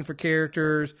 suggestions for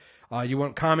characters, you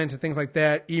want comments and things like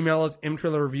that, email us,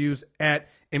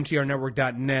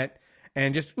 mtrailerreviews@mtrnetwork.net.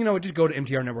 And just go to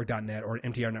mtrnetwork.net or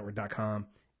mtrnetwork.com.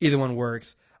 Either one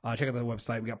works. Check out the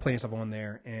website. We got plenty of stuff on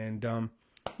there. And,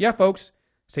 yeah, folks,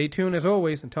 stay tuned as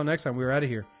always. Until next time, we're out of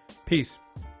here. Peace.